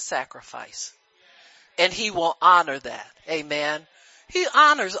that as a sacrifice. And He will honor that. Amen. He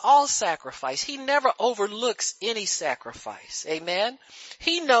honors all sacrifice. He never overlooks any sacrifice. Amen.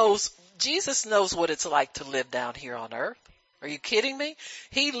 Jesus knows what it's like to live down here on earth. Are you kidding me?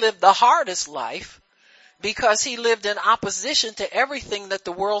 He lived the hardest life because He lived in opposition to everything that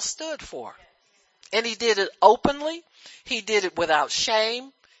the world stood for. And He did it openly. He did it without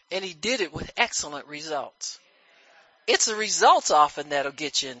shame. And He did it with excellent results. It's the results often that'll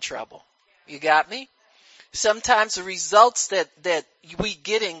get you in trouble. You got me? Sometimes the results that we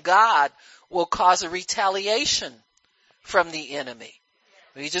get in God will cause a retaliation from the enemy.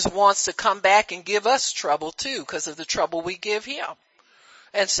 He just wants to come back and give us trouble too because of the trouble we give Him.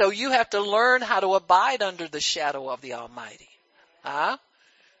 And so you have to learn how to abide under the shadow of the Almighty.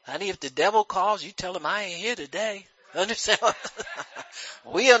 Honey, if the devil calls, you tell him I ain't here today. Understand?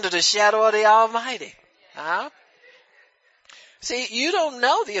 We under the shadow of the Almighty. See, you don't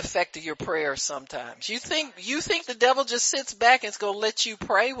know the effect of your prayers sometimes. You think the devil just sits back and is going to let you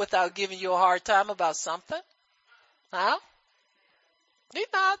pray without giving you a hard time about something? He's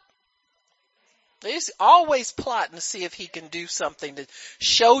not. He's always plotting to see if he can do something to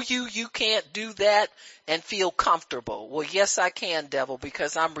show you can't do that and feel comfortable. Well, yes, I can, devil,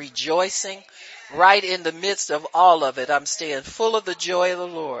 because I'm rejoicing right in the midst of all of it. I'm staying full of the joy of the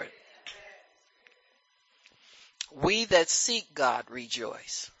Lord. We that seek God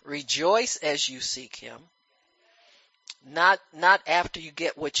rejoice. Rejoice as you seek him. Not after you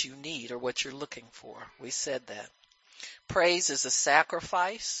get what you need or what you're looking for. We said that. Praise is a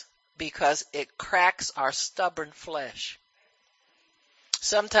sacrifice because it cracks our stubborn flesh.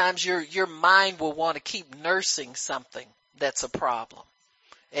 Sometimes your mind will want to keep nursing something that's a problem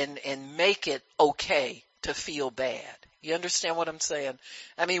and make it okay to feel bad. You understand what I'm saying?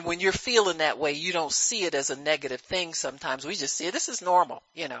 I mean, when you're feeling that way, you don't see it as a negative thing sometimes. We just see it, this is normal,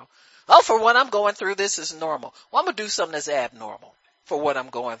 you know. Oh, for what I'm going through, this is normal. Well, I'm going to do something that's abnormal for what I'm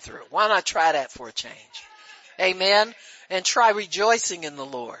going through. Why not try that for a change? Amen? And try rejoicing in the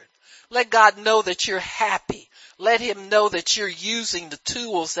Lord. Let God know that you're happy. Let him know that you're using the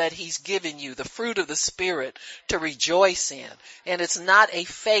tools that he's given you, the fruit of the Spirit, to rejoice in. And it's not a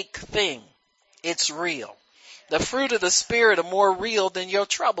fake thing. It's real. The fruit of the Spirit are more real than your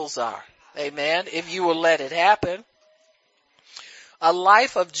troubles are. Amen? If you will let it happen. A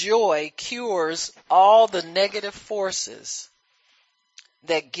life of joy cures all the negative forces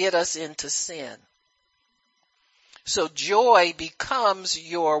that get us into sin. So joy becomes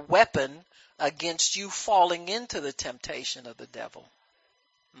your weapon against you falling into the temptation of the devil.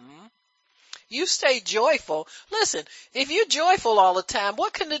 You stay joyful. Listen, if you're joyful all the time,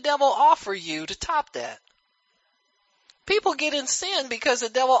 what can the devil offer you to top that? People get in sin because the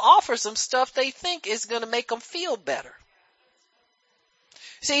devil offers them stuff they think is going to make them feel better.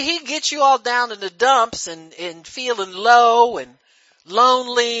 See, he gets you all down in the dumps and feeling low and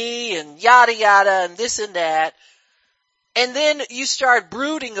lonely and yada yada and this and that. And then you start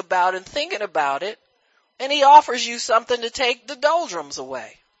brooding about and thinking about it, and he offers you something to take the doldrums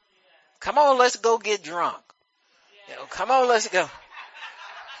away. Come on, let's go get drunk. You know, come on, let's go.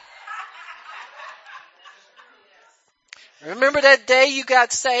 Remember that day you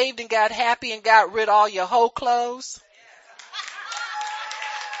got saved and got happy and got rid of all your whole clothes?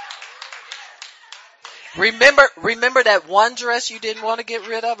 Remember that one dress you didn't want to get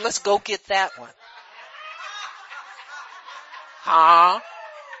rid of? Let's go get that one. Huh?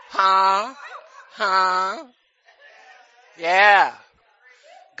 Yeah.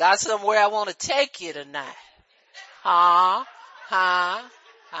 Got somewhere I want to take you tonight.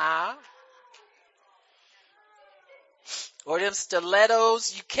 Or them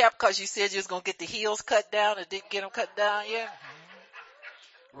stilettos you kept because you said you was going to get the heels cut down and didn't get them cut down yet.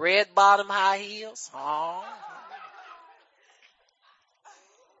 Red bottom high heels.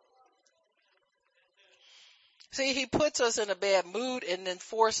 See, he puts us in a bad mood and then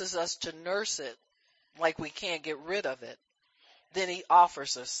forces us to nurse it like we can't get rid of it. Then he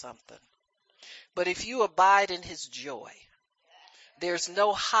offers us something. But if you abide in his joy, there's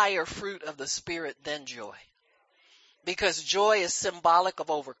no higher fruit of the Spirit than joy. Because joy is symbolic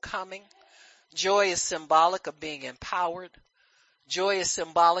of overcoming. Joy is symbolic of being empowered. Joy is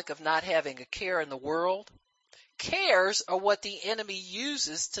symbolic of not having a care in the world. Cares are what the enemy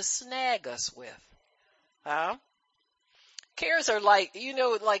uses to snag us with. Cares are like,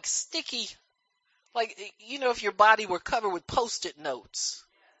 like sticky, like, if your body were covered with Post-it notes,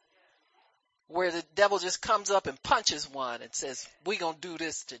 where the devil just comes up and punches one and says, we're going to do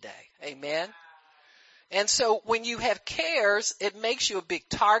this today. Amen. And so when you have cares, it makes you a big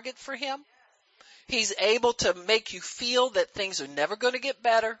target for him. He's able to make you feel that things are never going to get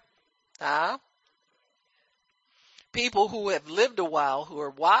better. People who have lived a while, who are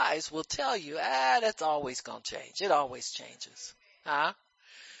wise, will tell you, that's always going to change. It always changes.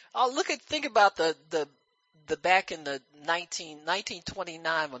 Think about the back in the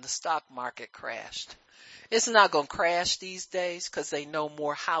 1929 when the stock market crashed. It's not going to crash these days because they know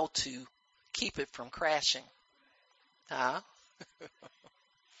more how to keep it from crashing.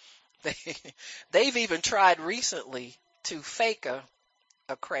 They've even tried recently to fake a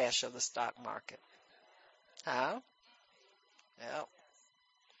crash of the stock market. Yeah.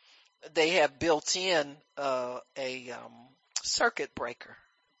 They have built in a circuit breaker.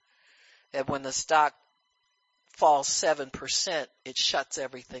 And when the stock falls 7%, it shuts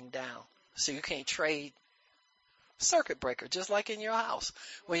everything down. So you can't trade. Circuit breaker, just like in your house.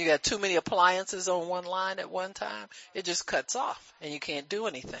 When you got too many appliances on one line at one time, it just cuts off and you can't do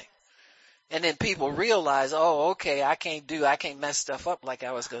anything. And then people realize, I can't mess stuff up like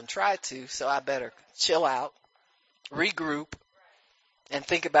I was going to try to, so I better chill out, regroup, and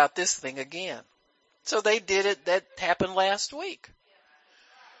think about this thing again. So they did it. That happened last week.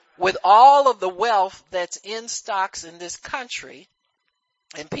 With all of the wealth that's in stocks in this country,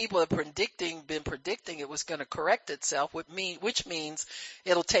 and people have been predicting it was going to correct itself, which means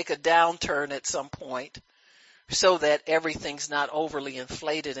it'll take a downturn at some point. so that everything's not overly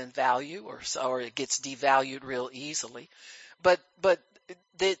inflated in value or it gets devalued real easily. But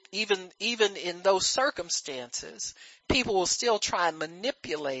that even in those circumstances, people will still try and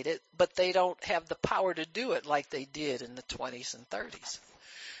manipulate it, but they don't have the power to do it like they did in the 20s and 30s.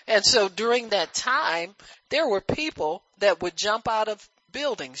 And so during that time, there were people that would jump out of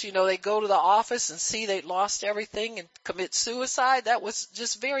buildings. You know, they go to the office and see they lost everything and commit suicide. That was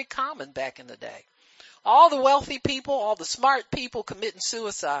just very common back in the day. All the wealthy people, all the smart people committing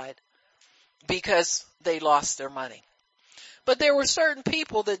suicide because they lost their money. But there were certain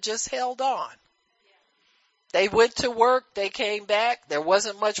people that just held on. They went to work, they came back, there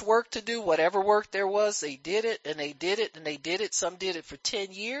wasn't much work to do. Whatever work there was, they did it, and they did it, and they did it. Some did it for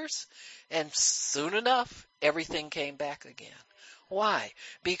 10 years, and soon enough, everything came back again. Why?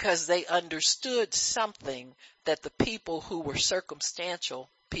 Because they understood something that the people who were circumstantial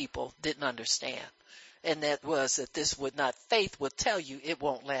people didn't understand. And that was that faith will tell you it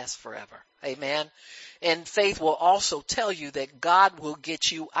won't last forever. Amen. And faith will also tell you that God will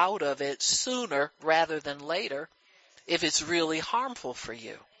get you out of it sooner rather than later if it's really harmful for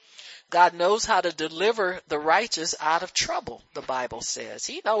you. God knows how to deliver the righteous out of trouble, the Bible says.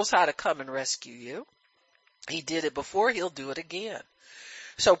 He knows how to come and rescue you. He did it before, he'll do it again.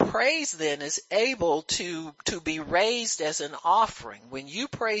 So praise then is able to be raised as an offering. When you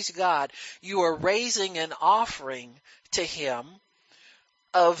praise God, you are raising an offering to him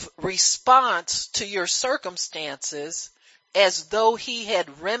of response to your circumstances as though he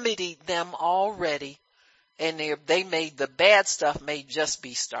had remedied them already and they made the bad stuff may just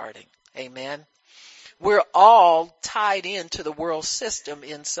be starting. Amen. We're all tied into the world system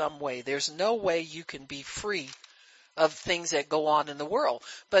in some way. There's no way you can be free of things that go on in the world.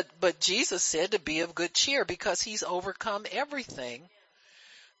 But Jesus said to be of good cheer because he's overcome everything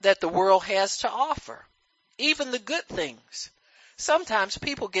that the world has to offer. Even the good things. Sometimes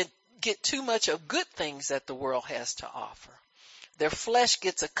people get too much of good things that the world has to offer. Their flesh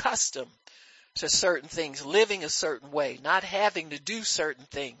gets accustomed to certain things, living a certain way, not having to do certain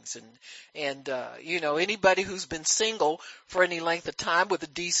things. And anybody who's been single for any length of time with a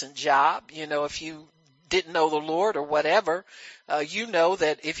decent job, if you didn't know the Lord or whatever, you know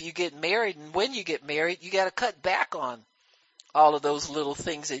that if you get married and when you get married, you got to cut back on all of those little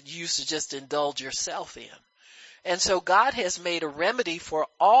things that you used to just indulge yourself in. And so God has made a remedy for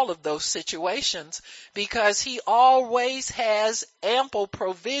all of those situations because he always has ample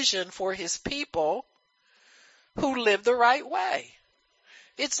provision for his people who live the right way.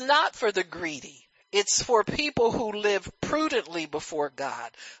 It's not for the greedy. It's for people who live prudently before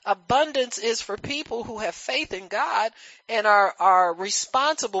God. Abundance is for people who have faith in God and are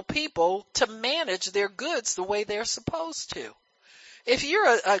responsible people to manage their goods the way they're supposed to. If you're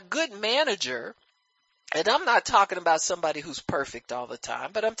a good manager, and I'm not talking about somebody who's perfect all the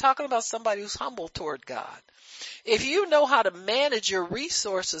time, but I'm talking about somebody who's humble toward God. If you know how to manage your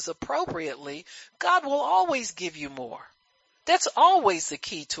resources appropriately, God will always give you more. That's always the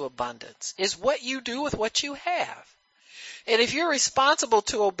key to abundance, is what you do with what you have. And if you're responsible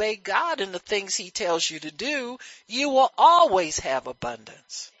to obey God in the things he tells you to do, you will always have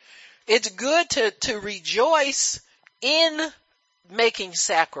abundance. It's good to rejoice in making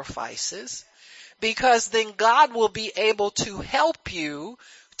sacrifices, because then God will be able to help you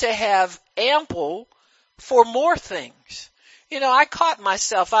to have ample for more things. I caught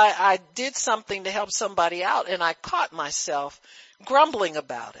myself, I did something to help somebody out, and I caught myself grumbling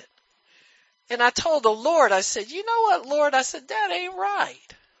about it. And I told the Lord, I said, you know what, Lord? I said, that ain't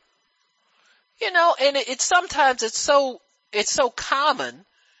right. And sometimes it's so common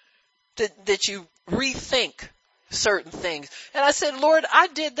that you rethink certain things. And I said, Lord, I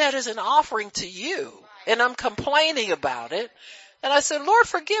did that as an offering to you, and I'm complaining about it. And I said, Lord,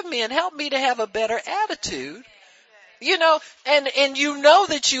 forgive me and help me to have a better attitude. And you know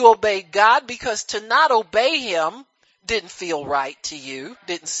that you obeyed God, because to not obey him didn't feel right to you,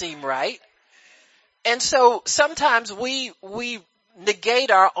 didn't seem right. And so sometimes we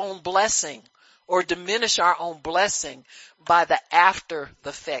negate our own blessing or diminish our own blessing by the after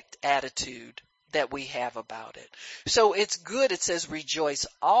the effect attitude that we have about it. So it's good. It says rejoice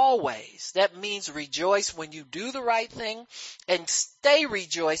always. That means rejoice when you do the right thing, and stay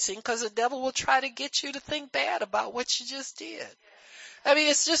rejoicing, because the devil will try to get you to think bad about what you just did. I mean,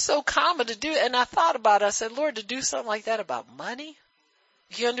 it's just so common to do. And I thought about it. I said, Lord, to do something like that about money?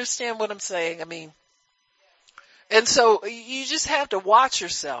 You understand what I'm saying? I mean, and so you just have to watch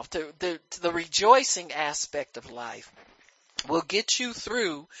yourself. The rejoicing aspect of life will get you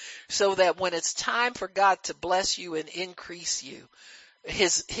through, so that when it's time for God to bless you and increase you,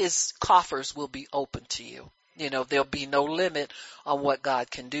 his coffers will be open to you. There'll be no limit on what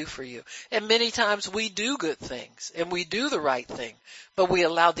God can do for you. And many times we do good things and we do the right thing, but we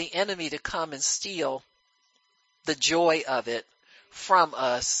allow the enemy to come and steal the joy of it from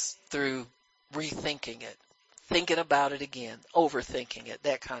us through rethinking it, thinking about it again, overthinking it,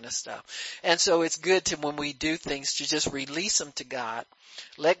 that kind of stuff. And so it's good to, when we do things, to just release them to God.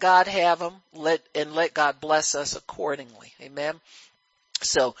 Let God have them, let God bless us accordingly. Amen.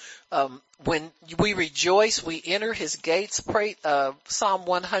 So, when we rejoice, we enter his gates. Psalm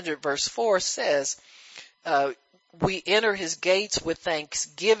 100 verse 4 says, we enter his gates with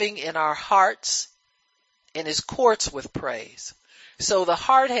thanksgiving in our hearts, in his courts with praise. So the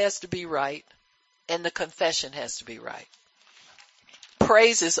heart has to be right and the confession has to be right.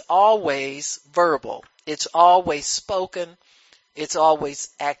 Praise is always verbal. It's always spoken. It's always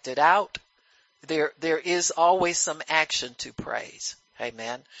acted out. There is always some action to praise.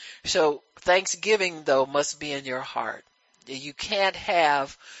 Amen. So thanksgiving, though, must be in your heart. You can't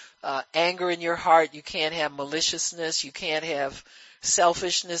have anger in your heart. You can't have maliciousness. You can't have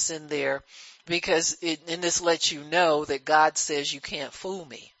selfishness in there, because this lets you know that God says you can't fool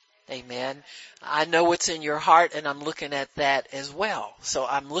me. Amen. I know what's in your heart, and I'm looking at that as well. So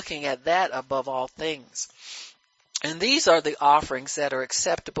I'm looking at that above all things. And these are the offerings that are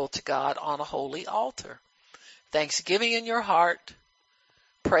acceptable to God on a holy altar. Thanksgiving in your heart,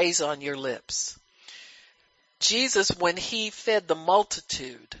 praise on your lips. Jesus, when he fed the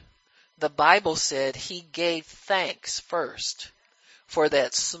multitude, the Bible said he gave thanks first for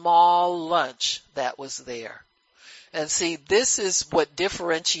that small lunch that was there. And see, this is what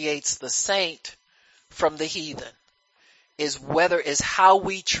differentiates the saint from the heathen, is how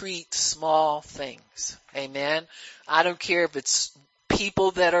we treat small things. Amen. I don't care if it's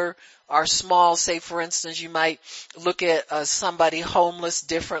people that are small. Say, for instance, you might look at somebody homeless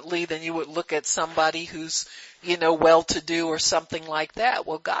differently than you would look at somebody who's, well-to-do or something like that.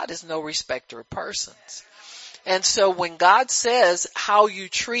 Well, God is no respecter of persons. And so when God says how you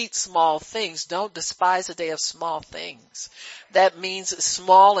treat small things, don't despise a day of small things. That means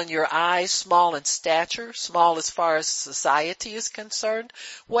small in your eyes, small in stature, small as far as society is concerned.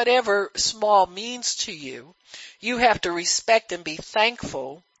 Whatever small means to you, you have to respect and be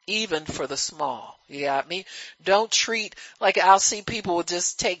thankful even for the small. You got me? Don't treat, like I'll see people will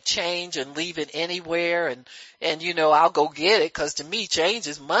just take change and leave it anywhere and I'll go get it, because to me change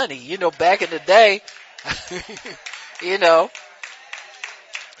is money. Back in the day,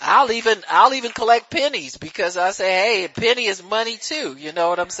 I'll even collect pennies, because I say, hey, a penny is money too. You know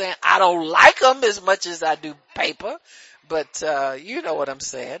what I'm saying? I don't like them as much as I do paper, but you know what I'm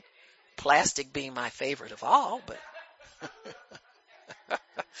saying. Plastic being my favorite of all, but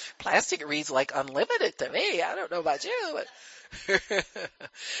plastic reads like unlimited to me. I don't know about you, but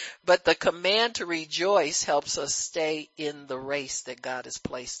but the command to rejoice helps us stay in the race that God has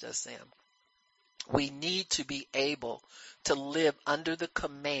placed us in. We need to be able to live under the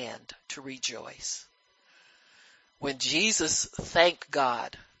command to rejoice. When Jesus thanked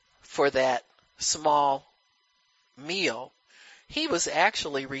God for that small meal, he was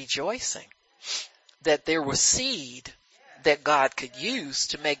actually rejoicing that there was seed that God could use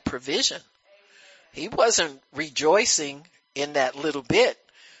to make provision. He wasn't rejoicing in that little bit,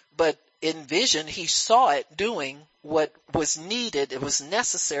 but in vision he saw it doing what was needed, it was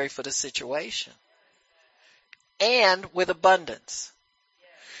necessary for the situation. And with abundance.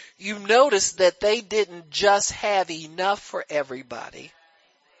 You notice that they didn't just have enough for everybody,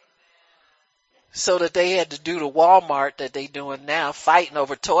 so that they had to do the Walmart that they're doing now, fighting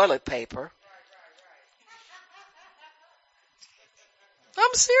over toilet paper.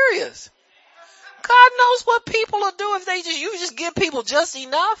 I'm serious. God knows what people will do if you just give people just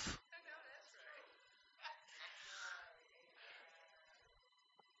enough.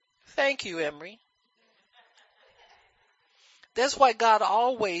 Thank you, Emery. That's why God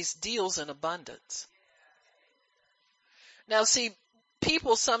always deals in abundance. Now see,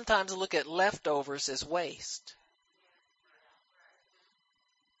 people sometimes look at leftovers as waste.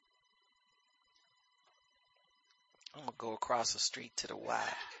 I'm going to go across the street to the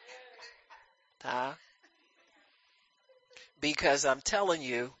Y. Because I'm telling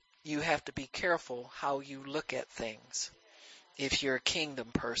you, you have to be careful how you look at things if you're a kingdom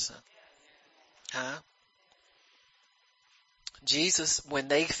person. Jesus, when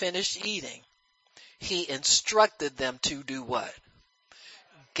they finished eating, he instructed them to do what?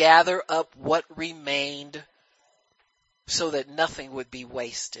 Gather up what remained so that nothing would be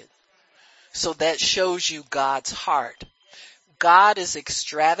wasted. So that shows you God's heart. God is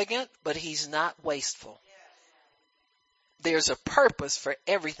extravagant, but he's not wasteful. There's a purpose for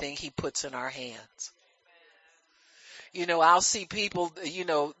everything he puts in our hands. I'll see people,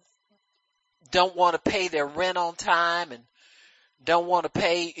 don't want to pay their rent on time and don't want to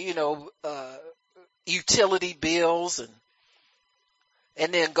pay, utility bills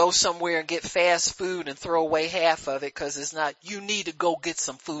and then go somewhere and get fast food and throw away half of it because it's not, you need to go get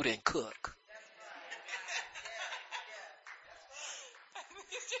some food and cook.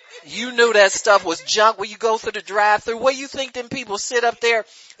 You knew that stuff was junk when you go through the drive-thru. What do you think them people sit up there?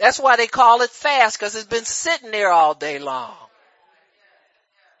 That's why they call it fast, because it's been sitting there all day long.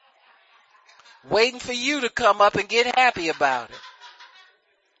 Waiting for you to come up and get happy about it.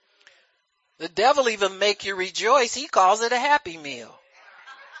 The devil even make you rejoice. He calls it a happy meal.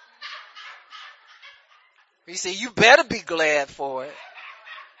 He said, you better be glad for it.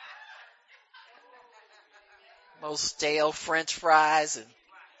 Most stale French fries and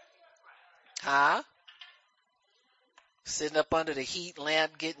sitting up under the heat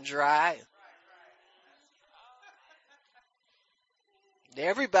lamp getting dry.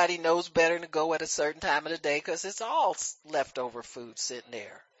 Everybody knows better to go at a certain time of the day because it's all leftover food sitting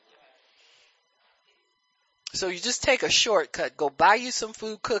there. So you just take a shortcut, go buy you some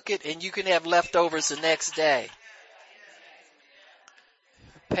food, cook it, and you can have leftovers the next day.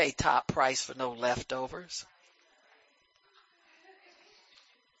 Pay top price for no leftovers.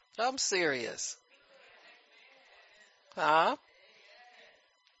 I'm serious.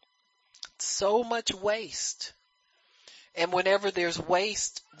 So much waste. And whenever there's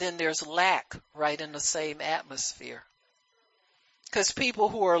waste, then there's lack right in the same atmosphere. Because people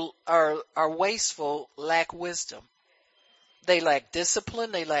who are wasteful lack wisdom. They lack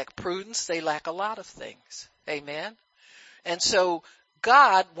discipline, they lack prudence, they lack a lot of things. Amen. And so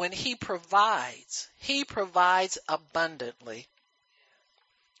God, when He provides abundantly.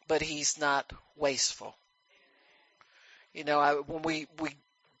 But He's not wasteful. When we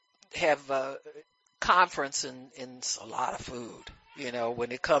have a conference and it's a lot of food,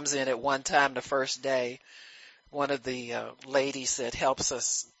 when it comes in at one time the first day, one of the ladies that helps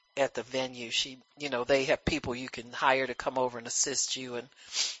us at the venue, they have people you can hire to come over and assist you and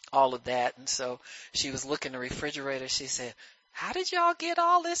all of that. And so she was looking in the refrigerator. She said, how did y'all get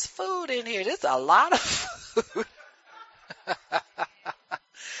all this food in here? There's a lot of food.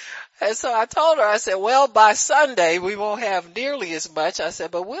 And so I told her, I said, well, by Sunday we won't have nearly as much. I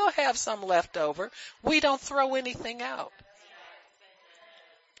said, but we'll have some left over. We don't throw anything out.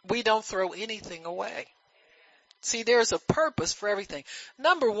 We don't throw anything away. See, there's a purpose for everything.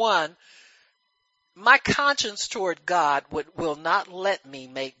 Number one, my conscience toward God will not let me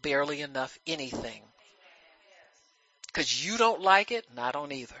make barely enough anything. Because you don't like it, and I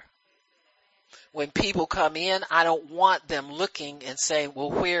don't either. When people come in, I don't want them looking and saying,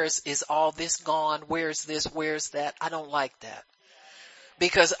 well, is all this gone? Where's this? Where's that? I don't like that.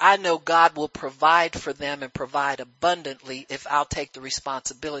 Because I know God will provide for them and provide abundantly if I'll take the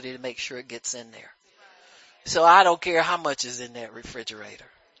responsibility to make sure it gets in there. So I don't care how much is in that refrigerator,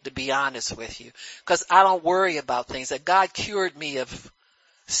 to be honest with you. Because I don't worry about things. That God cured me of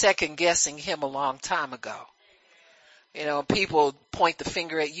second guessing Him a long time ago. People point the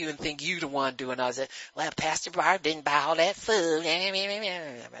finger at you and think you the one doing all that. Well, Pastor Barb didn't buy all that food.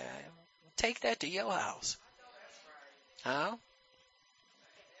 Take that to your house. I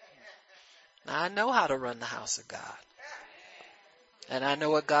know how to run the house of God. And I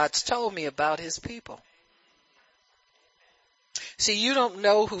know what God's told me about His people. See, you don't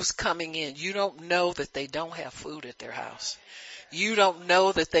know who's coming in. You don't know that they don't have food at their house. You don't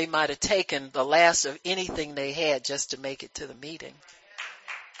know that they might have taken the last of anything they had just to make it to the meeting.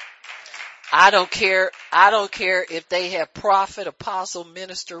 I don't care if they have prophet, apostle,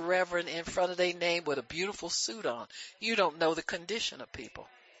 minister, reverend in front of their name with a beautiful suit on. You don't know the condition of people.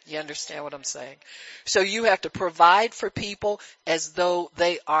 You understand what I'm saying? So you have to provide for people as though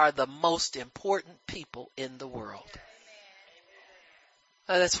they are the most important people in the world.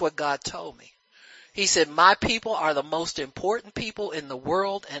 Now, that's what God told me. He said, my people are the most important people in the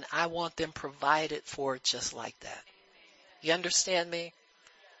world, and I want them provided for just like that. You understand me?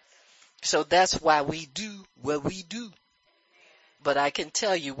 So that's why we do what we do. But I can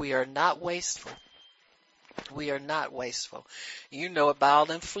tell you, we are not wasteful. We are not wasteful. You know about all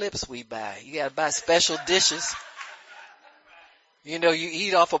them flips we buy. You got to buy special dishes. You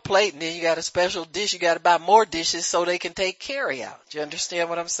eat off a plate, and then you got a special dish. You got to buy more dishes so they can take carry out. Do you understand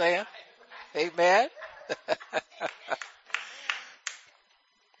what I'm saying? Amen.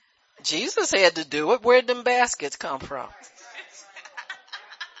 Jesus had to do it. Where'd them baskets come from?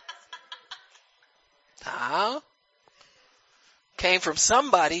 Came from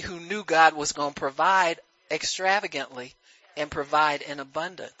somebody who knew God was going to provide extravagantly and provide in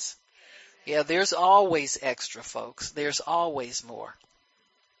abundance. Yeah, there's always extra, folks. There's always more.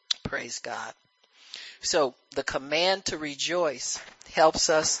 Praise God. So the command to rejoice helps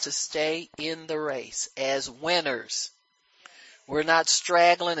us to stay in the race as winners. We're not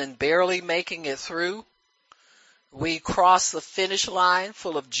straggling and barely making it through. We cross the finish line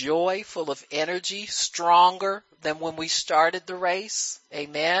full of joy, full of energy, stronger than when we started the race.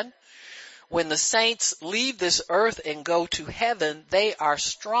 Amen. When the saints leave this earth and go to heaven, they are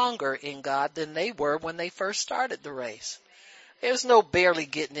stronger in God than they were when they first started the race. There's no barely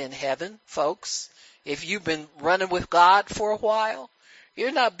getting in heaven, folks. If you've been running with God for a while,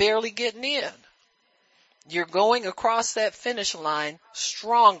 you're not barely getting in. You're going across that finish line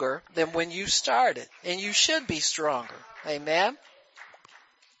stronger than when you started, and you should be stronger. Amen.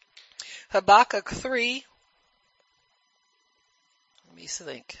 Habakkuk 3, let me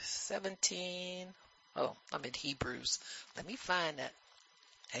think, 17. Oh, I'm in Hebrews. Let me find that.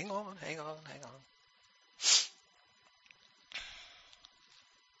 Hang on.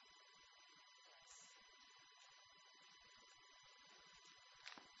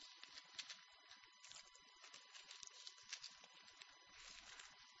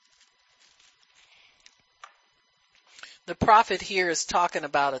 The prophet here is talking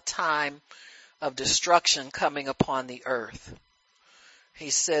about a time of destruction coming upon the earth. He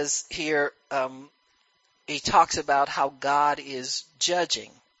says here, he talks about how God is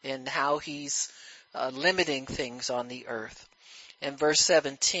judging and how he's limiting things on the earth. In verse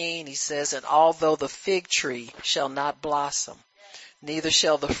 17, he says, and although the fig tree shall not blossom, neither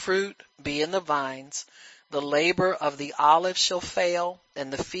shall the fruit be in the vines, the labor of the olive shall fail,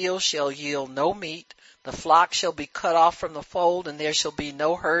 and the field shall yield no meat. The flock shall be cut off from the fold, and there shall be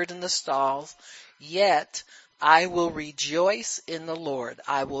no herd in the stalls. Yet I will rejoice in the Lord.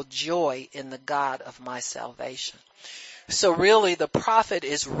 I will joy in the God of my salvation. So really the prophet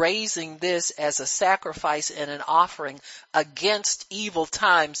is raising this as a sacrifice and an offering against evil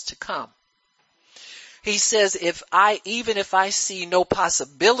times to come. He says, even if I see no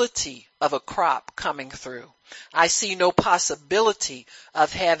possibility of a crop coming through, I see no possibility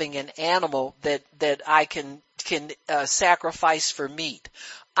of having an animal that I can sacrifice for meat,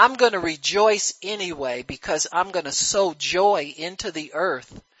 I'm going to rejoice anyway, because I'm going to sow joy into the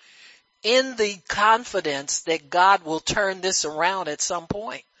earth in the confidence that God will turn this around at some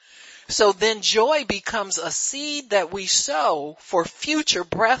point. So then joy becomes a seed that we sow for future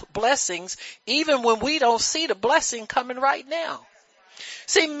blessings, even when we don't see the blessing coming right now.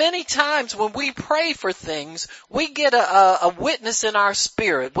 See, many times when we pray for things, we get a witness in our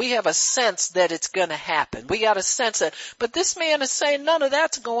spirit. We have a sense that it's going to happen. We got a sense that, but this man is saying none of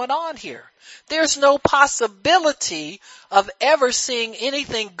that's going on here. There's no possibility of ever seeing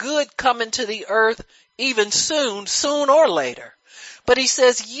anything good come into the earth even soon or later. But he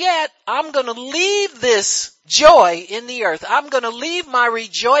says, yet I'm going to leave this joy in the earth. I'm going to leave my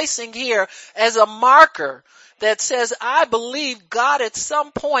rejoicing here as a marker that says, I believe God at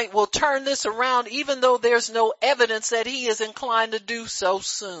some point will turn this around, even though there's no evidence that he is inclined to do so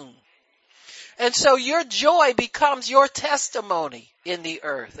soon. And so your joy becomes your testimony in the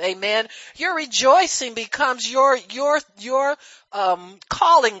earth. Amen. Your rejoicing becomes your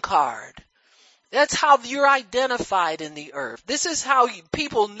calling card. That's how you're identified in the earth. This is how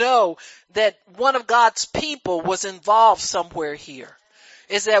people know that one of God's people was involved somewhere here,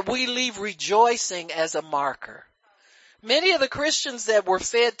 is that we leave rejoicing as a marker. Many of the Christians that were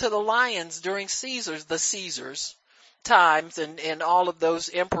fed to the lions during the Caesars times and all of those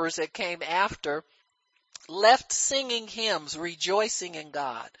emperors that came after left singing hymns, rejoicing in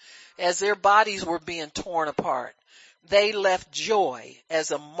God as their bodies were being torn apart. They left joy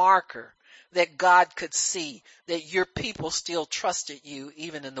as a marker that God could see that your people still trusted you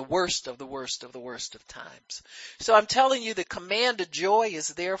even in the worst of the worst of the worst of times. So I'm telling you, the command of joy is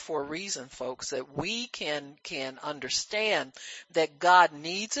there for a reason, folks, that we can understand that God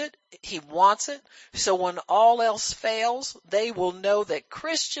needs it. He wants it. So when all else fails, they will know that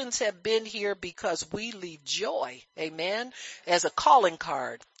Christians have been here because we leave joy, amen, as a calling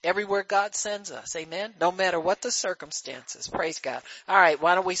card everywhere God sends us, amen, no matter what the circumstances. Praise God. All right,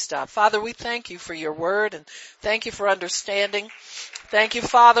 why don't we stop? Father, we thank you for your word and thank you for understanding. Thank you,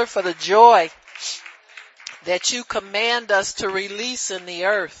 Father, for the joy that you command us to release in the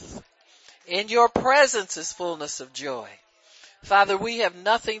earth. In your presence is fullness of joy. Father, we have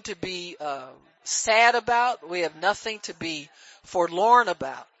nothing to be sad about. We have nothing to be forlorn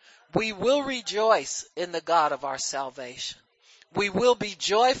about. We will rejoice in the God of our salvation. We will be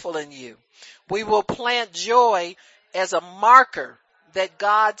joyful in you. We will plant joy as a marker that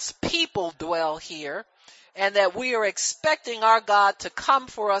God's people dwell here and that we are expecting our God to come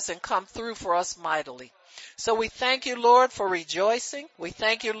for us and come through for us mightily. So we thank you, Lord, for rejoicing. We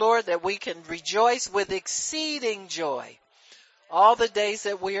thank you, Lord, that we can rejoice with exceeding joy all the days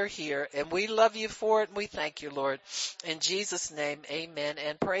that we are here, and we love you for it, and we thank you, Lord. In Jesus' name, amen,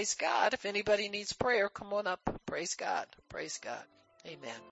 and praise God. If anybody needs prayer, come on up. Praise God. Praise God. Amen.